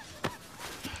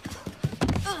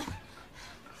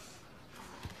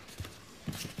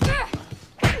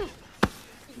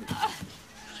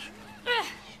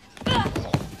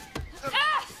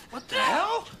 What the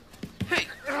hell? Hey!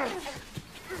 Come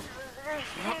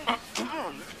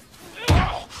on!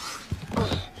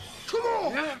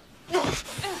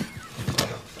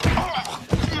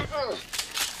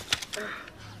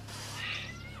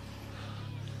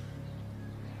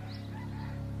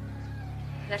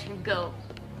 Let him go.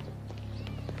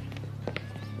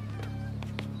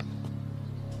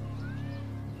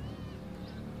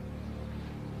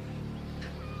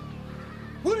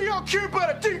 What do y'all care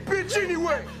about a deep bitch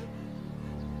anyway?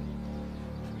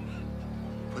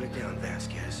 Put it down,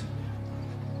 Vasquez.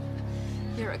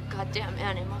 You're a goddamn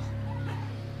animal.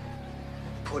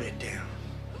 Put it down.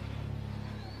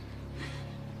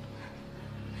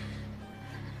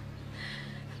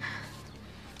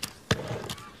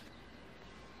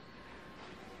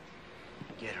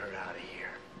 Get her out of here.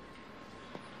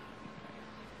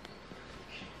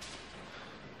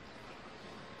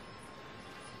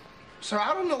 Sir,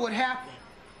 I don't know what happened.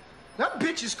 That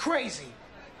bitch is crazy.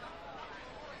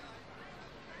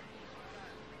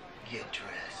 Get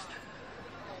dressed.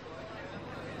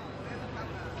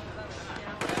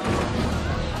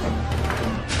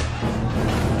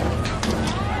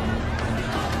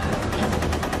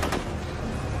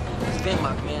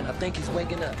 Stenmark, man, I think he's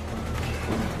waking up.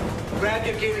 Grab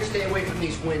your gear and stay away from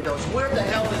these windows. Where the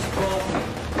hell is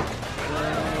Brophy?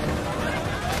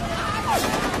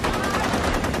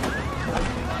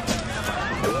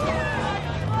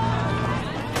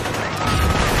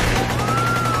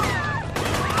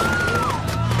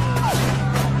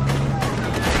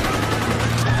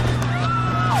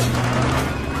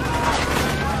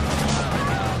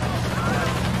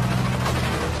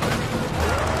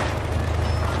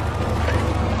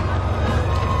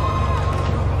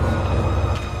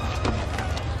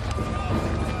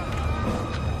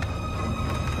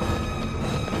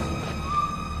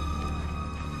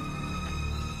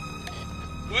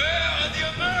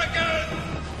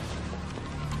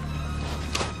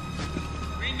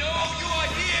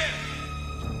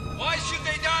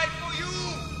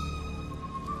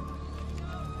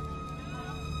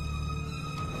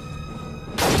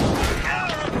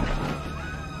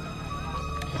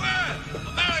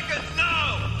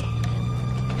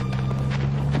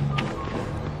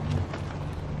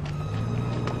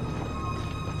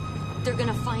 They're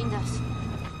gonna find us.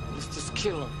 Let's just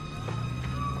kill them.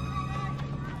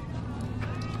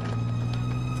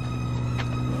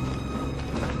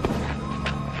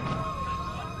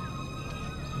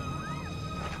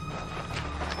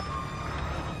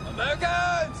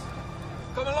 Americans!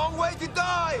 Come a long way to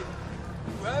die!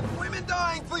 We have women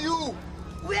dying for you!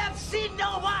 We have seen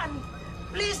no one!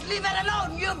 Please leave it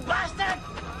alone, you bastard!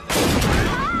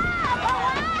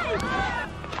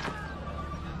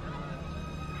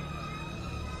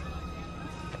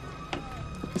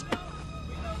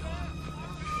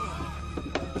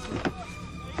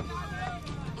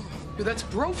 Dude, that's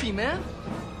Brophy, man.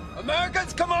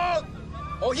 Americans, come on!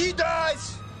 Or he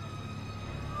dies!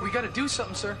 We gotta do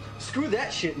something, sir. Screw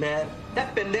that shit, man.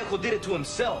 That pendejo did it to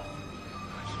himself.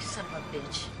 You son of a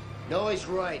bitch. No, he's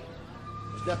right.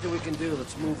 There's nothing we can do.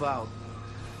 Let's move out.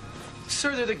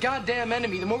 Sir, they're the goddamn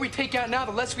enemy. The more we take out now,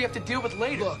 the less we have to deal with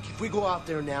later. Look, if we go out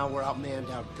there now, we're outmanned,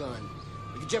 outgunned.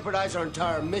 We could jeopardize our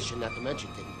entire mission, not to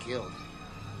mention getting killed.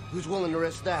 Who's willing to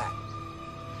risk that?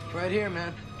 Right here,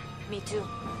 man. Me too.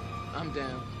 I'm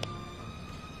down.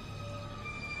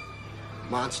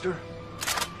 Monster?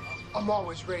 I'm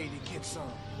always ready to get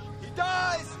some. He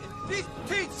dies in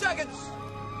 15 seconds!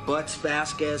 Butts,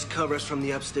 Vasquez, cover us from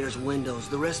the upstairs windows.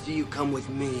 The rest of you come with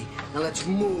me. Now let's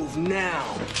move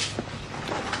now.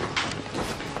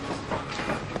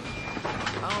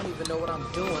 I don't even know what I'm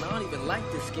doing. I don't even like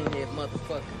this skinhead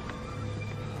motherfucker.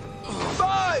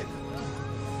 5,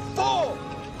 4,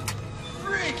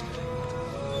 3,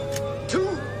 2,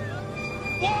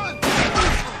 1!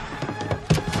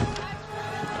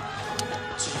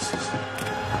 Jesus.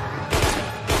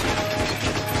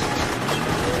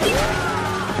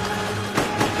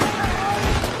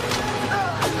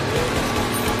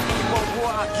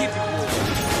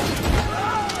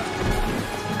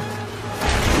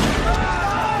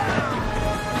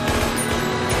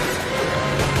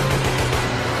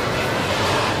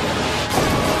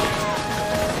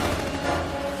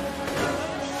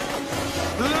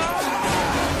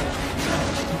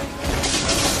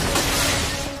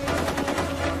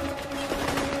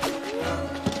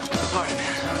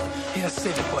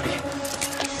 Save it, buddy.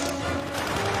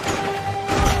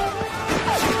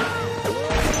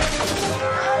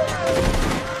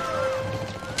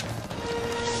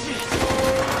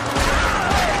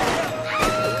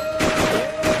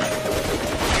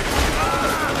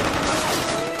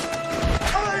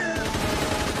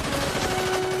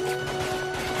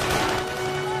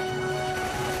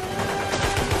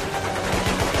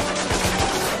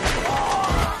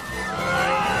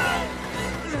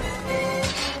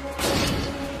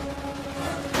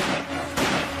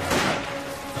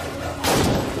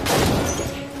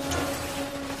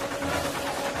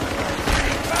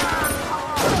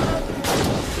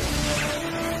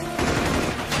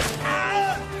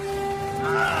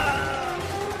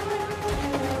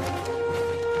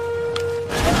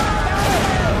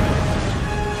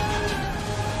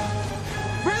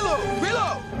 Reload!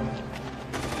 Reload!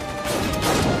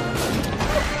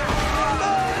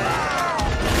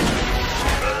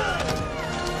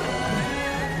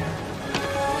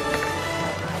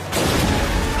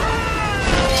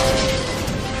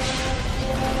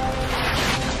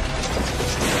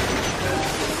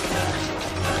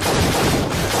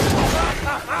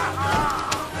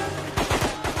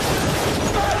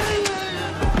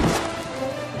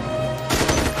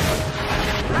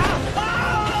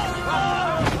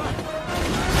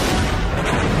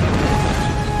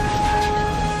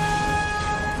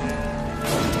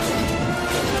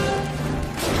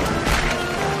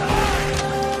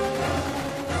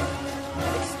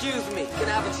 Excuse me, can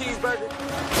I have a cheeseburger?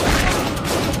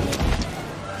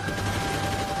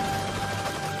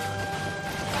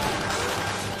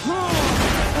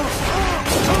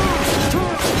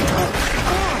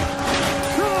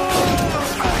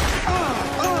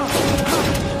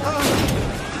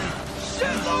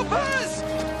 Shit, Lopez!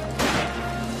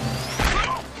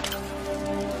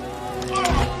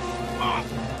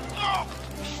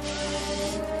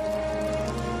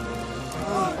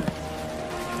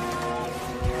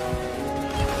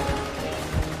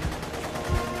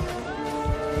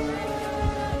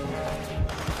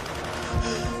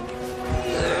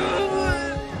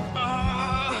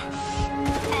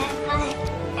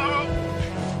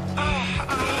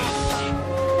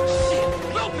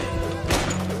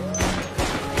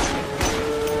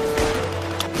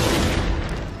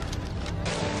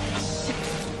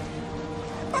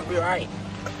 I'll be alright.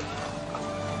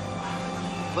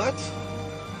 What?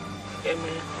 Yeah,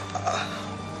 man.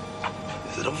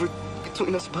 Is it over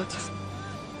between us, Butts?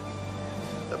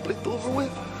 That blicked over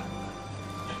with?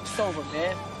 It's over,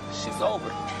 man. Shit's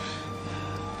over.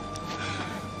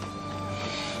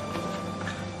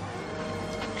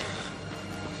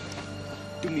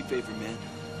 Do me a favor, man.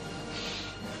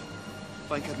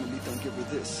 Find Carmelita and give her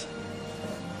this.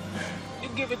 You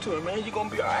give it to her, man. You're gonna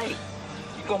be alright.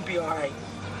 You're gonna be alright.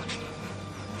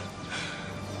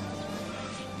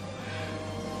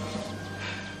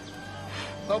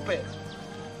 Lopez.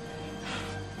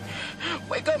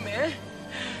 Wake up, man.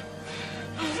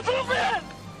 Lopez!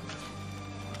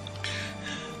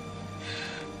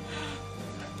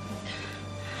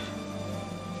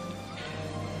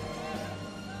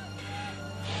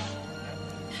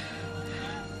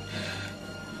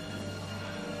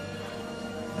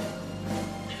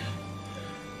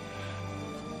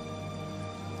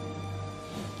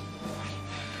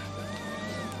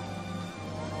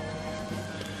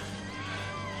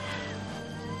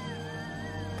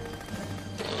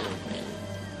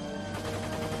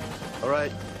 All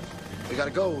right, we gotta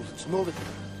go. Let's move it.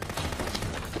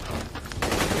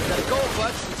 We gotta go,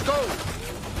 Butts. Let's go.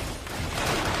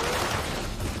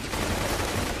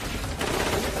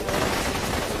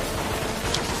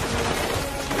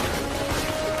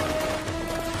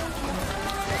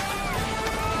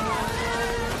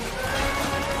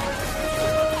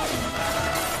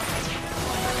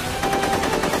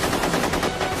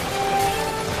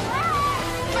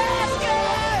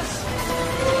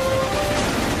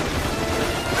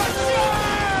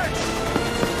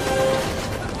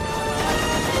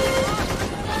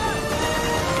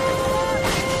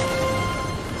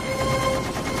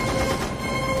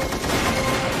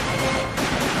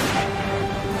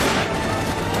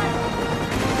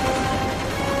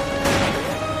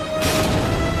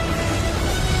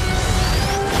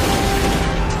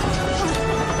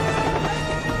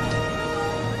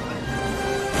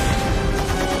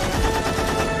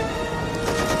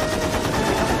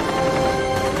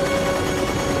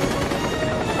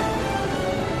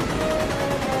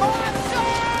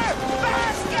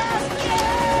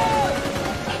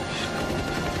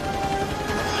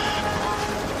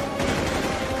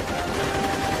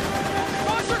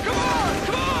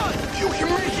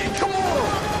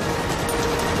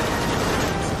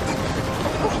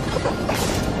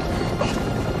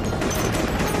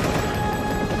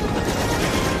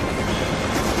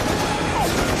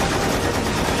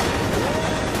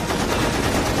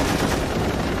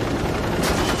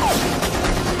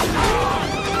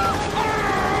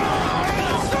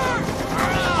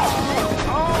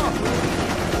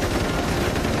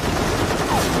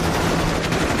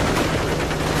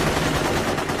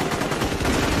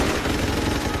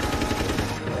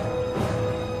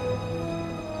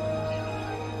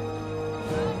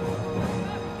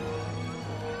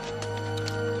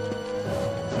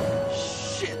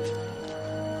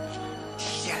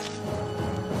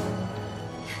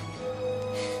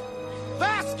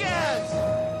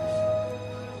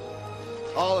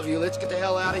 All of you, let's get the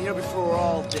hell out of here before we're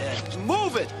all dead.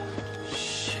 Move it!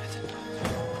 Shit.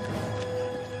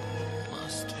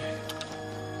 Mustard.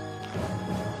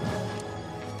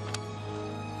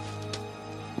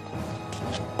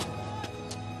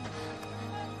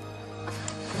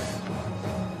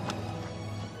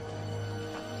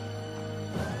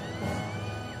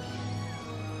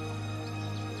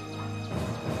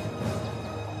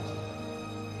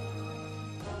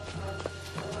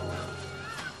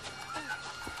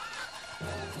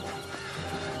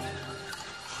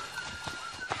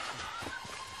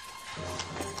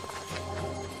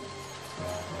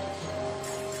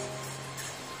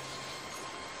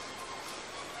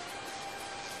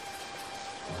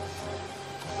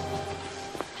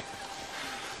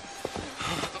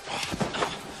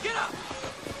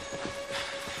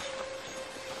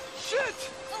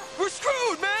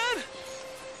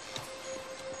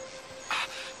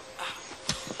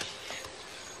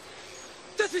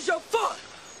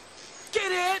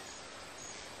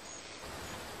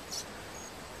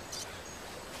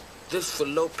 This for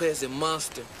Lopez and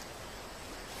Monster.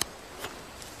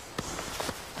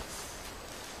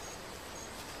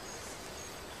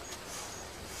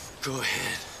 Go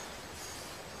ahead.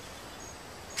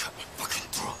 Cut my fucking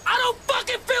throat. I don't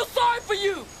fucking feel sorry for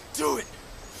you! Do it!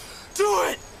 Do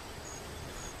it!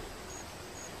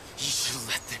 You should have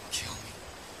let them kill me.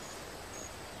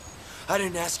 I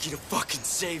didn't ask you to fucking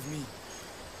save me.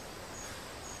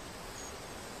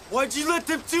 Why'd you let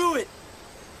them do it?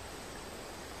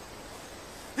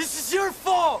 This is your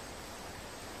fault!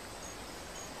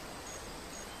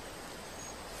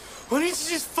 Why didn't you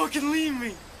just fucking leave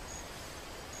me?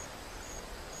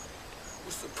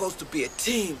 We're supposed to be a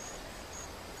team.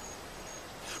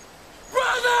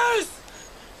 Brothers!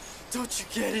 Don't you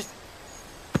get it?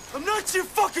 I'm not your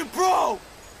fucking bro!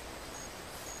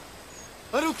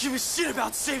 I don't give a shit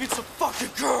about saving some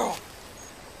fucking girl!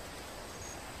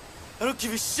 I don't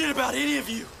give a shit about any of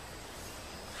you!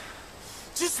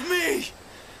 Just me!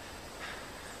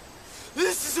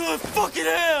 This is who I fucking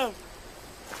am!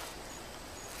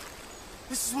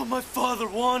 This is what my father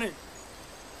wanted.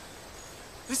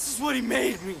 This is what he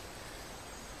made me.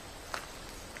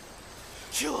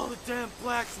 Kill all the damn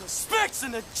blacks and the Specks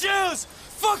and the Jews!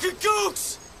 Fucking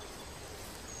gooks!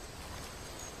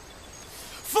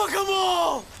 Fuck them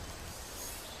all!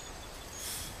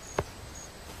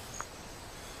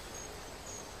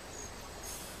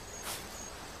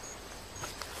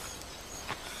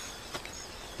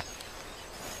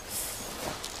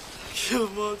 Kill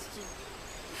Monster.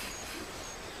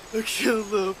 I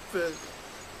killed Lopez.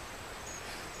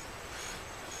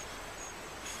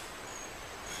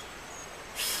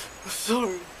 I'm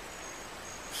sorry.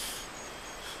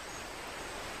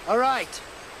 All right.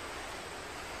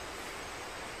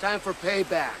 Time for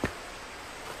payback.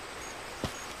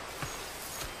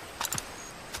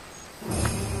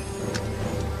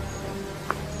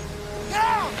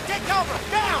 Down! Take cover!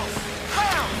 Down!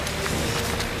 Down!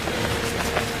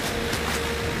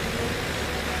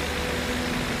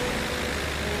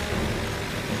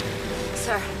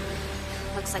 Sir,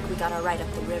 looks like we got our ride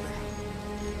up the river.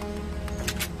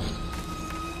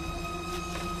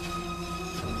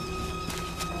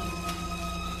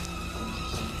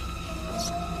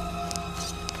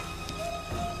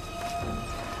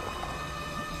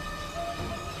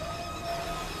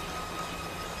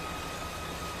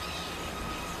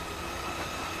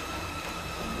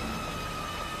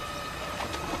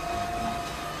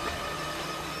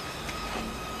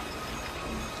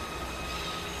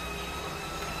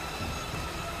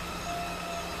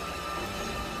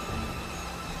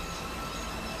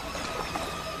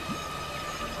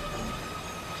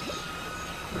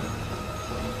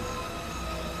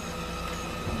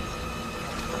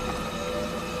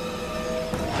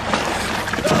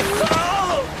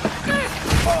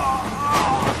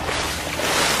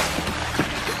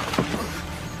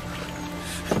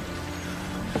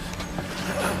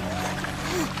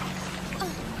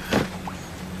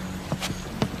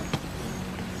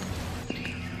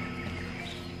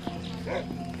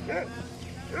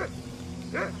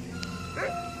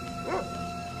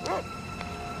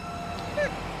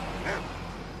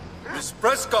 Miss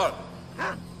Prescott!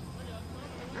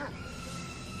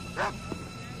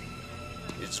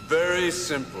 It's very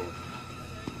simple.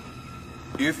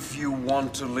 If you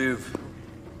want to live,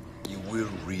 you will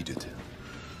read it.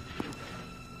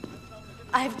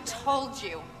 I've told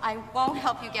you, I won't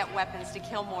help you get weapons to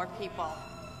kill more people.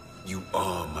 You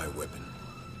are my weapon.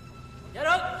 Get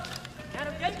up! Get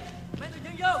up, get! Men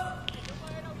dân vô!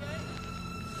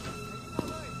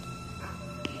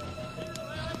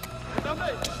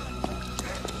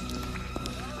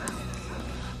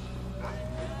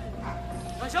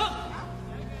 Ngồi xuống!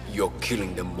 You're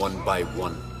killing them one by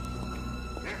one.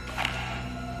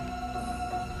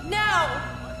 No!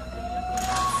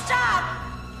 Stop!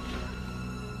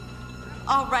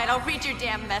 All right, I'll read your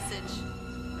damn message.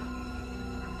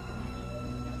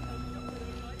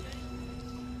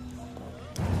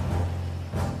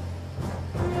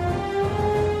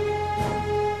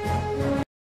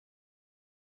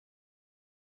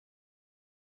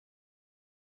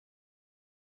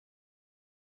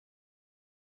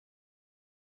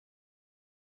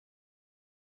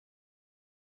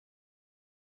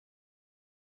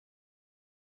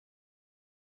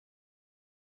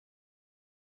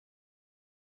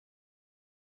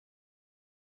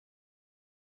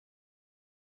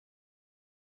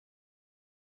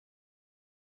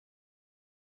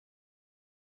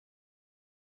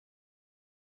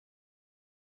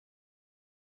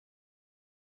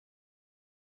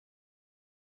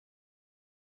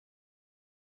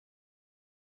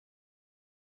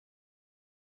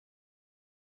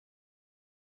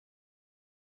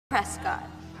 Prescott.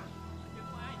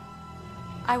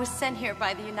 I was sent here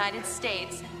by the United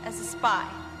States as a spy.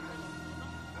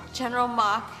 General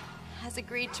Mock has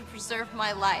agreed to preserve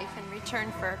my life in return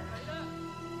for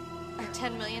a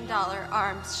 $10 million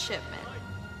arms shipment.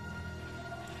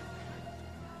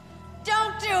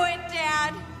 Don't do it,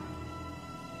 Dad!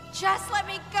 Just let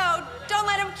me go. Don't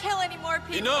let him kill any more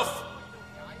people. Enough!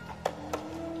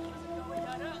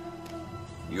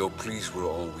 Your pleas were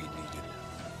all we needed.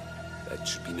 That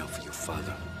should be enough for your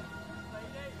father.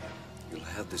 You'll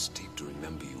have this tape to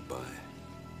remember you by.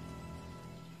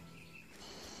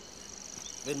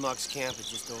 Vidmark's camp is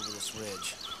just over this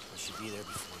ridge. We should be there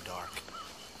before dark.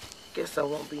 Guess I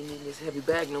won't be needing this heavy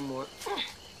bag no more.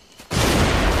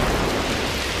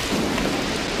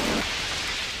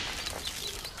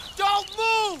 Don't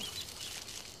move!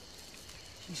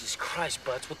 Jesus Christ,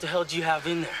 Butts, what the hell do you have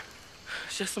in there?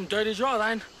 It's just some dirty drawers.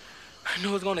 I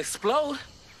know it's gonna explode.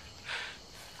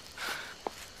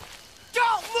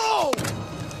 Don't move!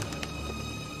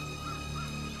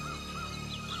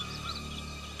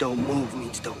 Don't move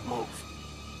means don't move.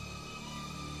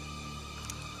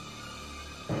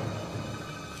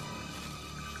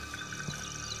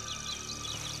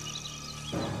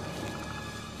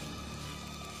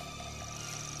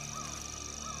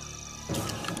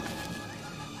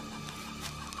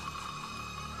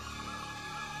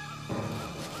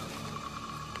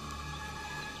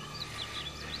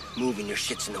 Moving your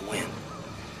shit's in the wind.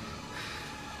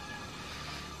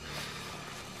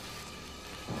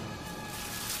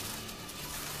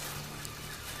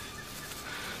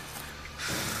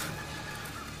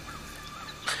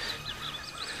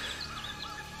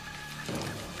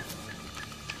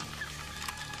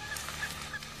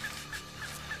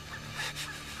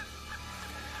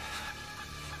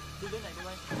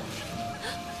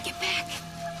 Get back!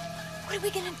 What are we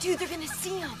gonna do? They're gonna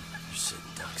see him. You're sitting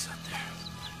ducks out there.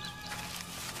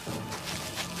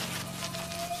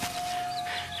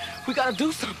 We gotta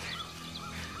do something.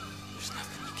 There's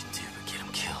nothing you can do but get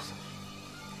him killed.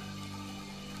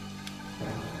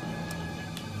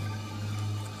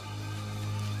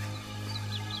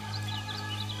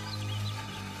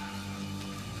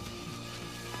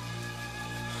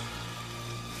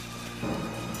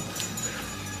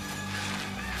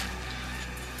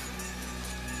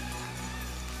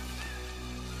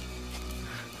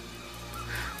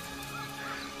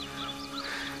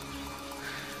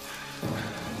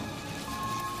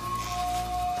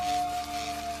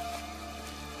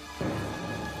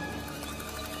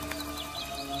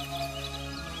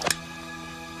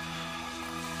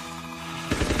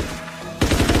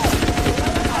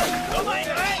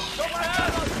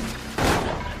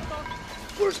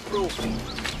 Where's Brophy?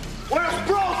 Where's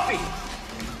Brophy?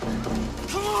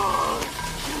 Come on!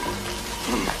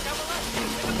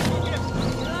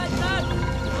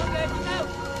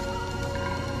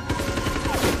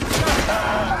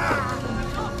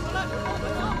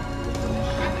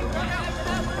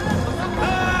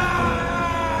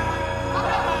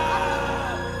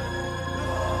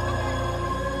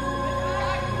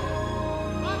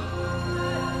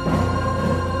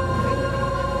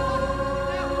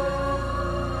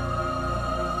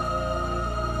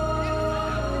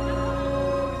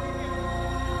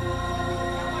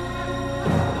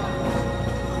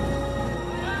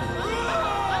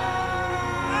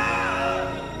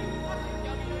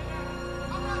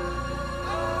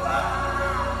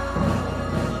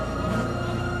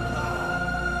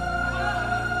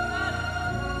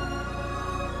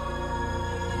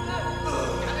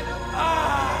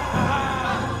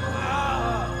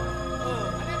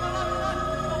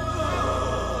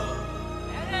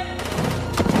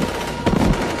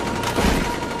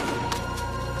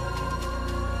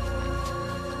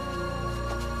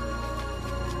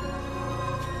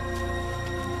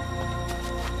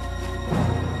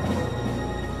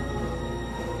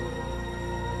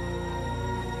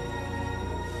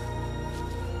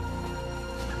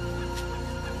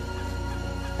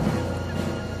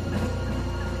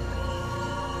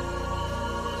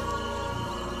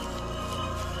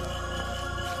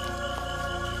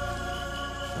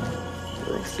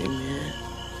 Brophy, man.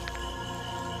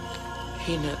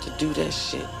 He not to do that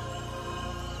shit.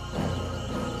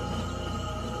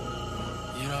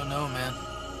 You don't know, man.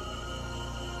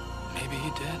 Maybe he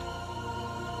did.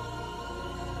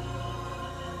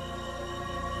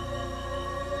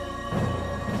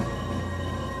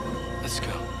 Let's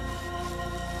go.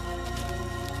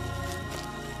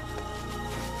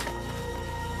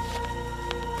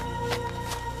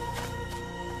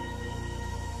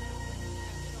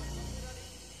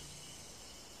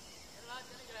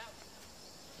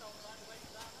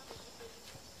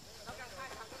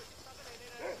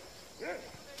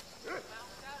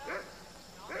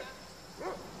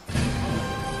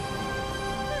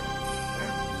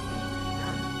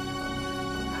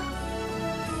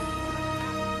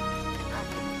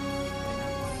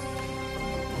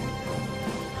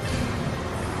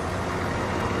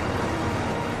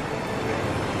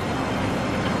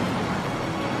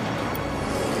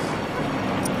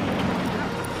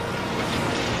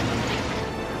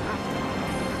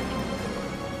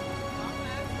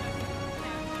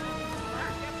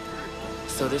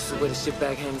 So this is where the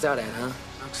shitbag hangs out at, huh?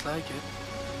 Looks like it.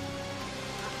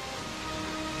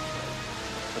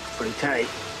 Looks pretty tight.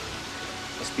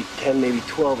 Must be 10, maybe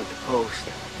 12 at the post.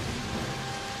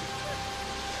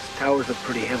 These towers are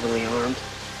pretty heavily armed.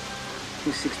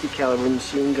 260 caliber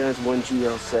machine guns, 1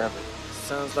 GL7.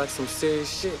 Sounds like some serious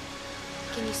shit.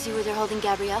 Can you see where they're holding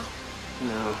Gabrielle?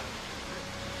 No.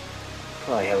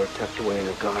 Probably have her tucked away in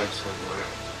a guard somewhere.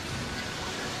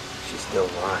 She's still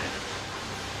alive.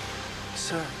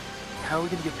 Sir, how are we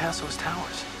gonna get past those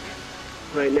towers?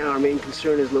 Right now, our main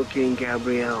concern is locating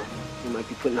Gabrielle. We might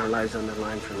be putting our lives on the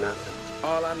line for nothing.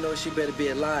 All I know is she better be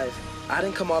alive. I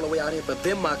didn't come all the way out here for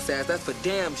them Mock's ass, that's for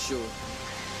damn sure.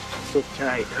 Sit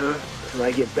tight, huh? Till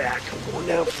I get back. I'm going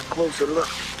down for a closer look.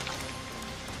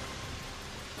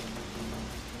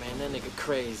 Man, that nigga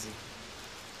crazy.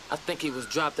 I think he was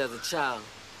dropped as a child.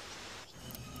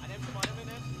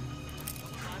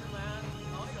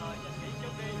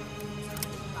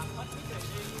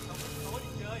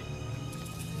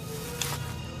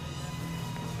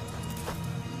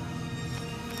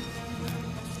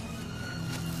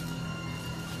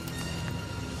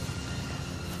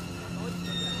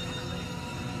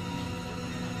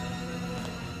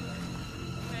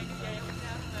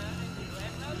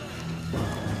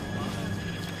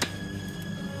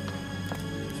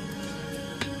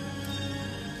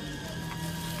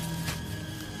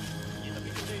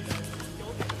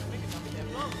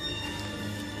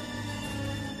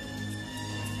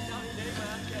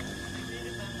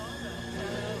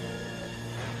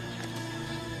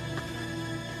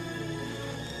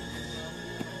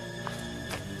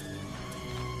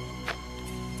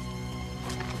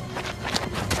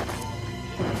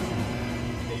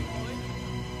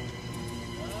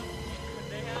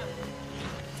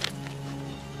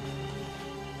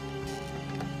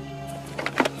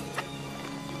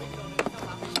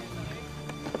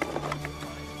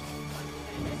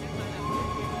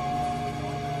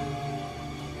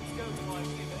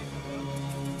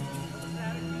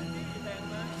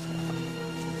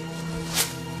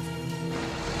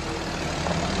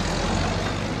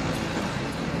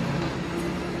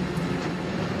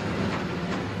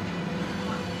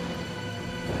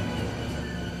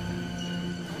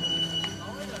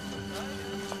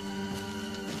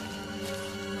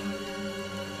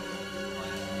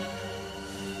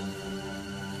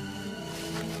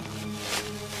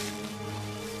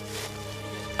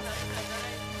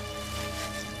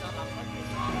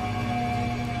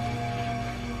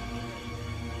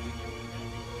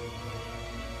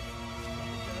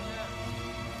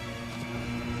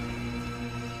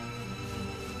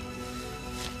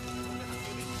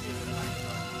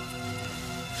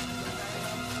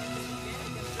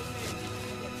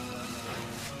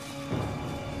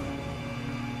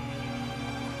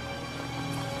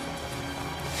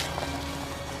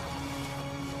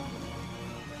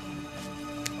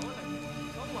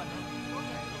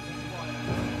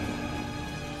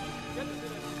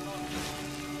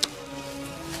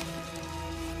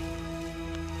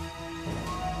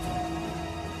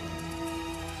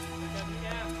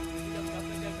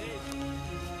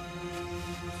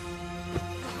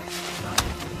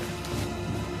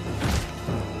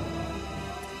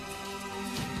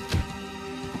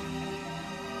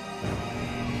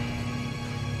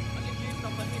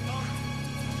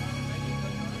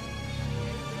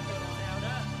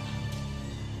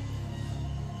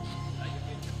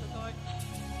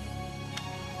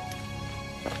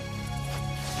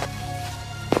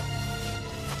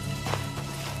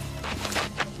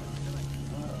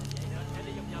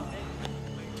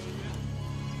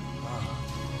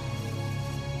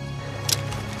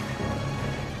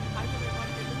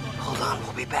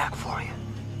 We'll be back for you.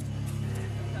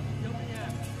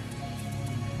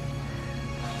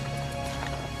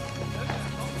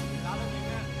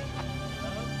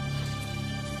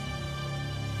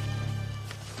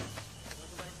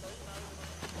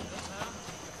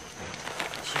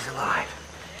 She's alive.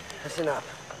 Listen up.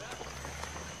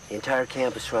 The entire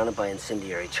camp is surrounded by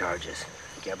incendiary charges.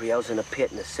 Gabrielle's in a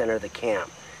pit in the center of the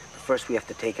camp. But first, we have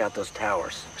to take out those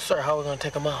towers. Sir, how are we gonna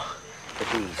take them out?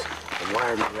 With these. The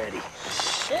wired and ready.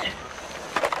 Shit.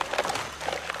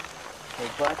 Hey,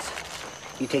 Butts,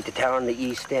 you take the tower in the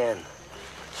east end.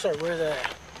 Sir, where's that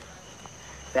at?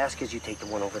 Vasquez, you take the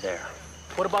one over there.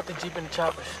 What about the Jeep and the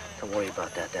choppers? Don't worry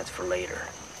about that. That's for later.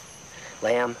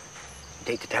 Lamb, you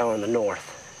take the tower in the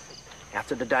north.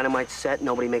 After the dynamite's set,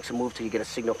 nobody makes a move till you get a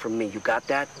signal from me. You got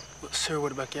that? Well, sir,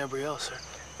 what about Gabrielle, sir?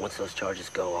 Once those charges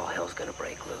go, all hell's gonna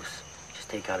break loose. Just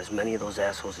take out as many of those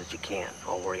assholes as you can.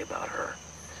 I'll worry about her.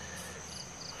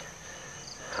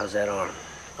 How's that arm?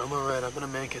 I'm all right. I'm gonna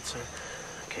make it, sir.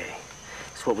 Okay.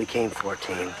 It's what we came for,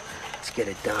 team. Let's get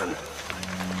it done.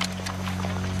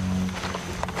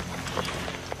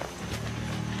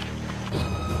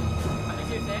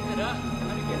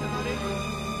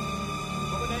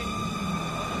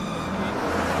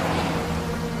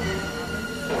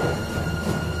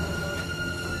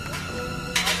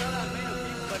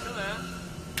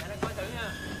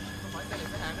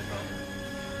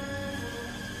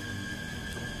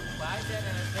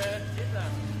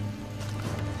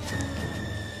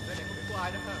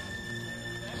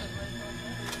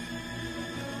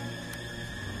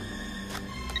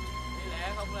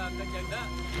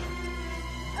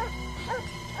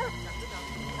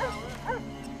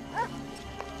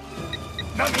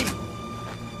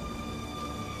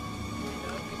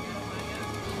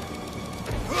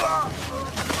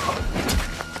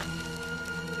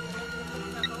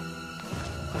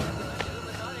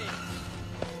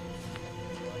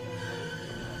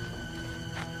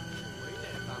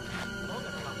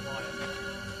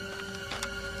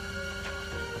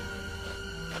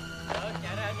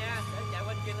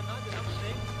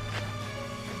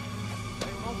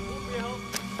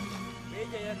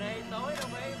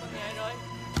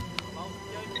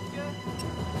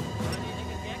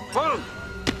 Vâng.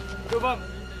 Thưa vâng.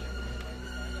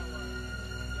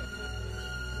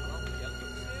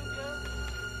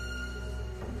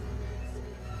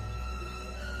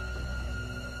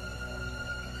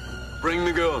 Bring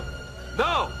the gun.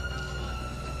 Now!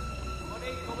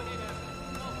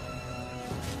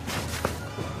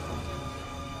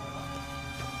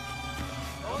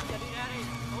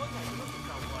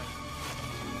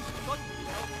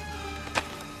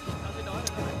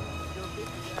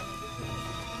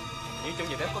 Như trong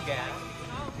nhà bếp có gà đó.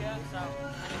 Sao?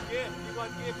 Kia, đi qua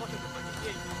kia có thực phẩm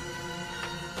gì?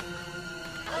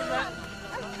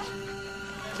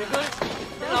 Đừng ơi,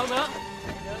 đừng lâu nữa.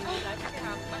 Lại cái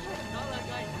hàm bắt nó lên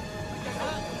coi.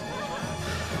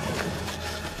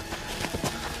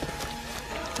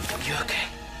 You okay?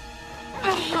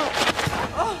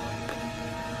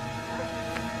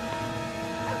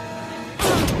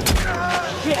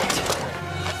 Shit!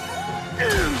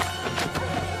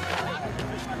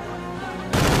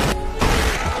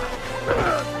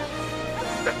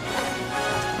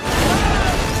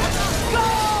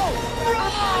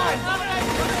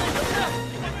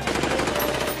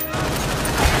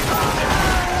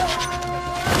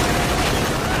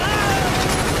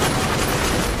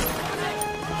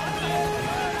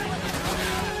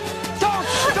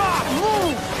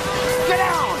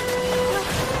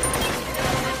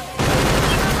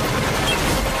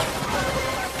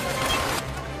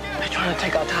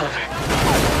 Take out Tolliver.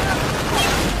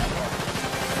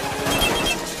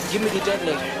 Give me the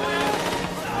detonator.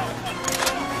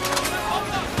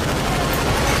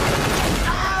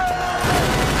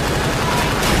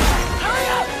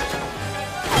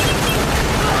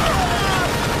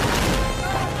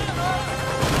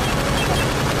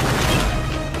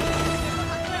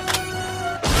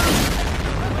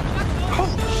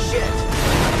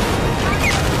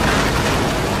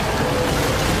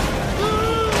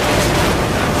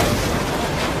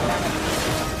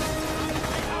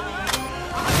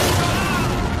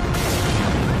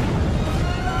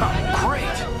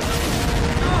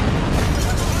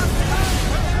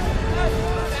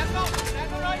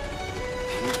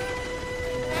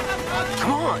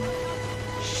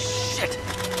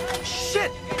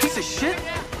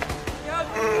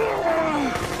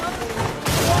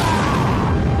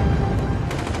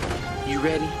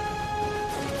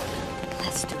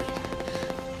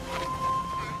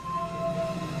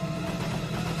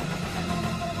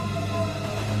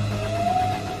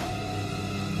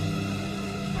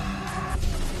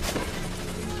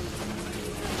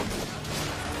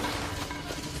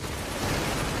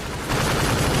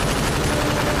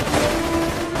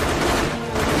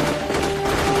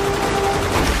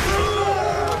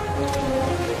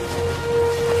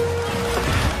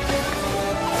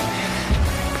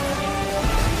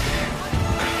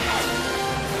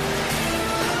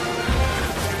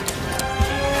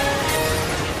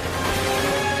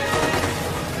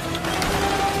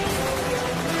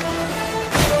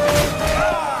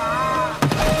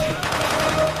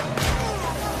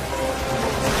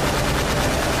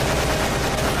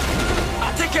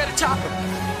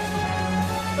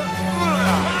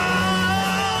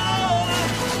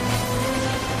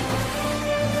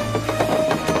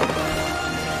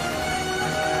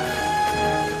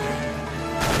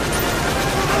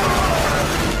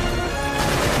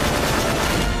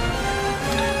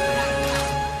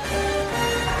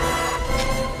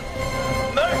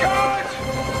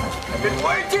 Been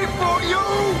waiting for you!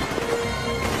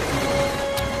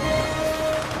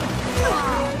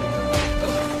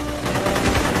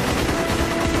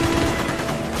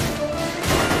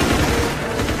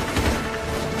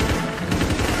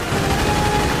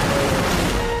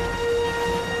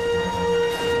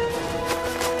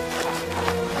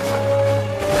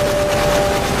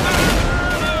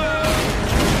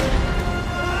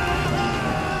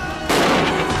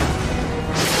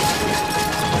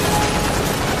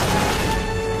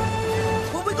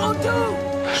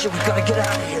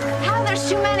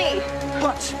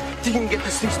 much. Think you can get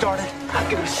this thing started? I'll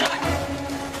give it a shot.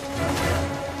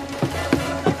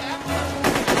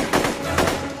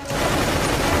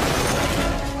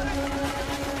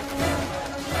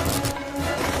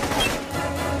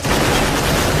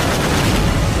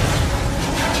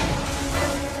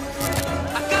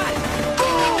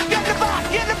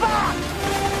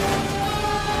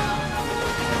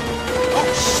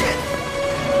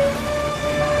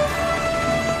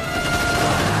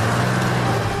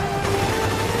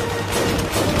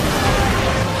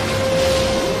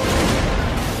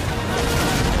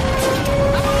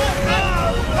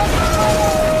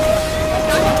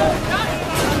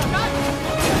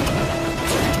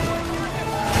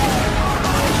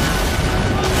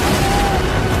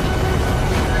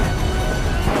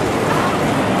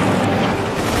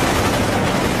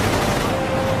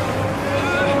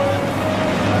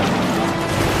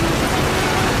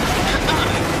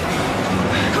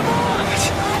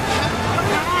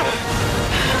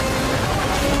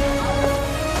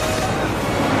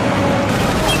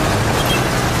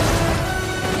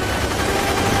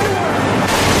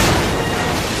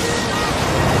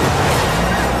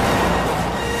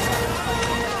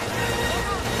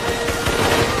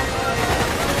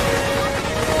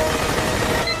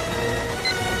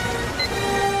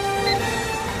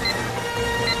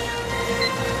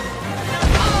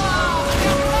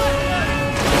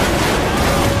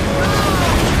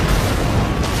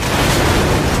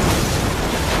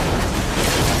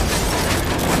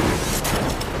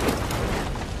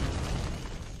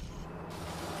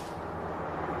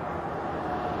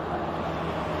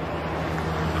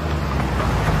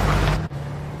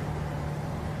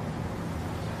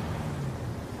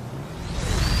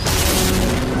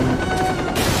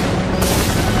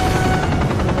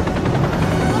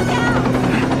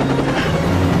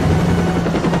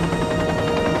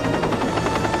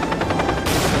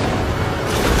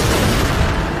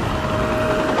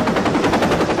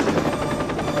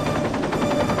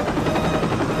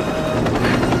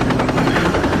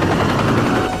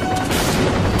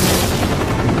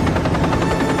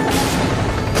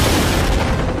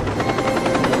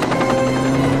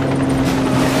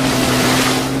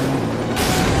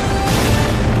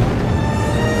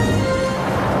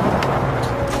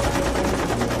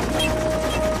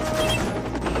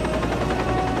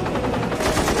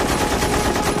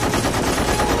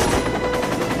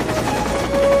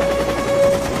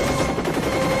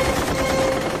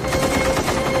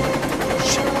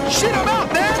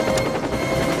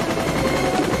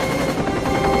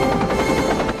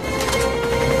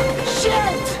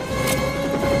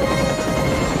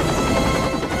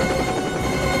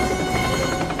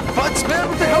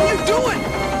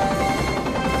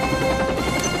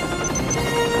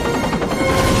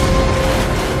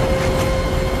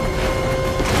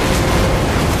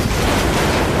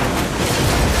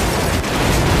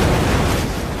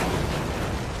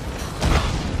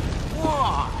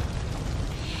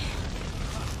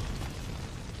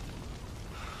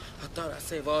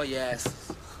 Save all your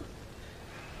asses.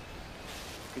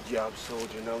 Good job,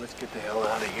 soldier. Now let's get the hell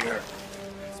out of here.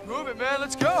 Let's move it, man.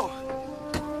 Let's go.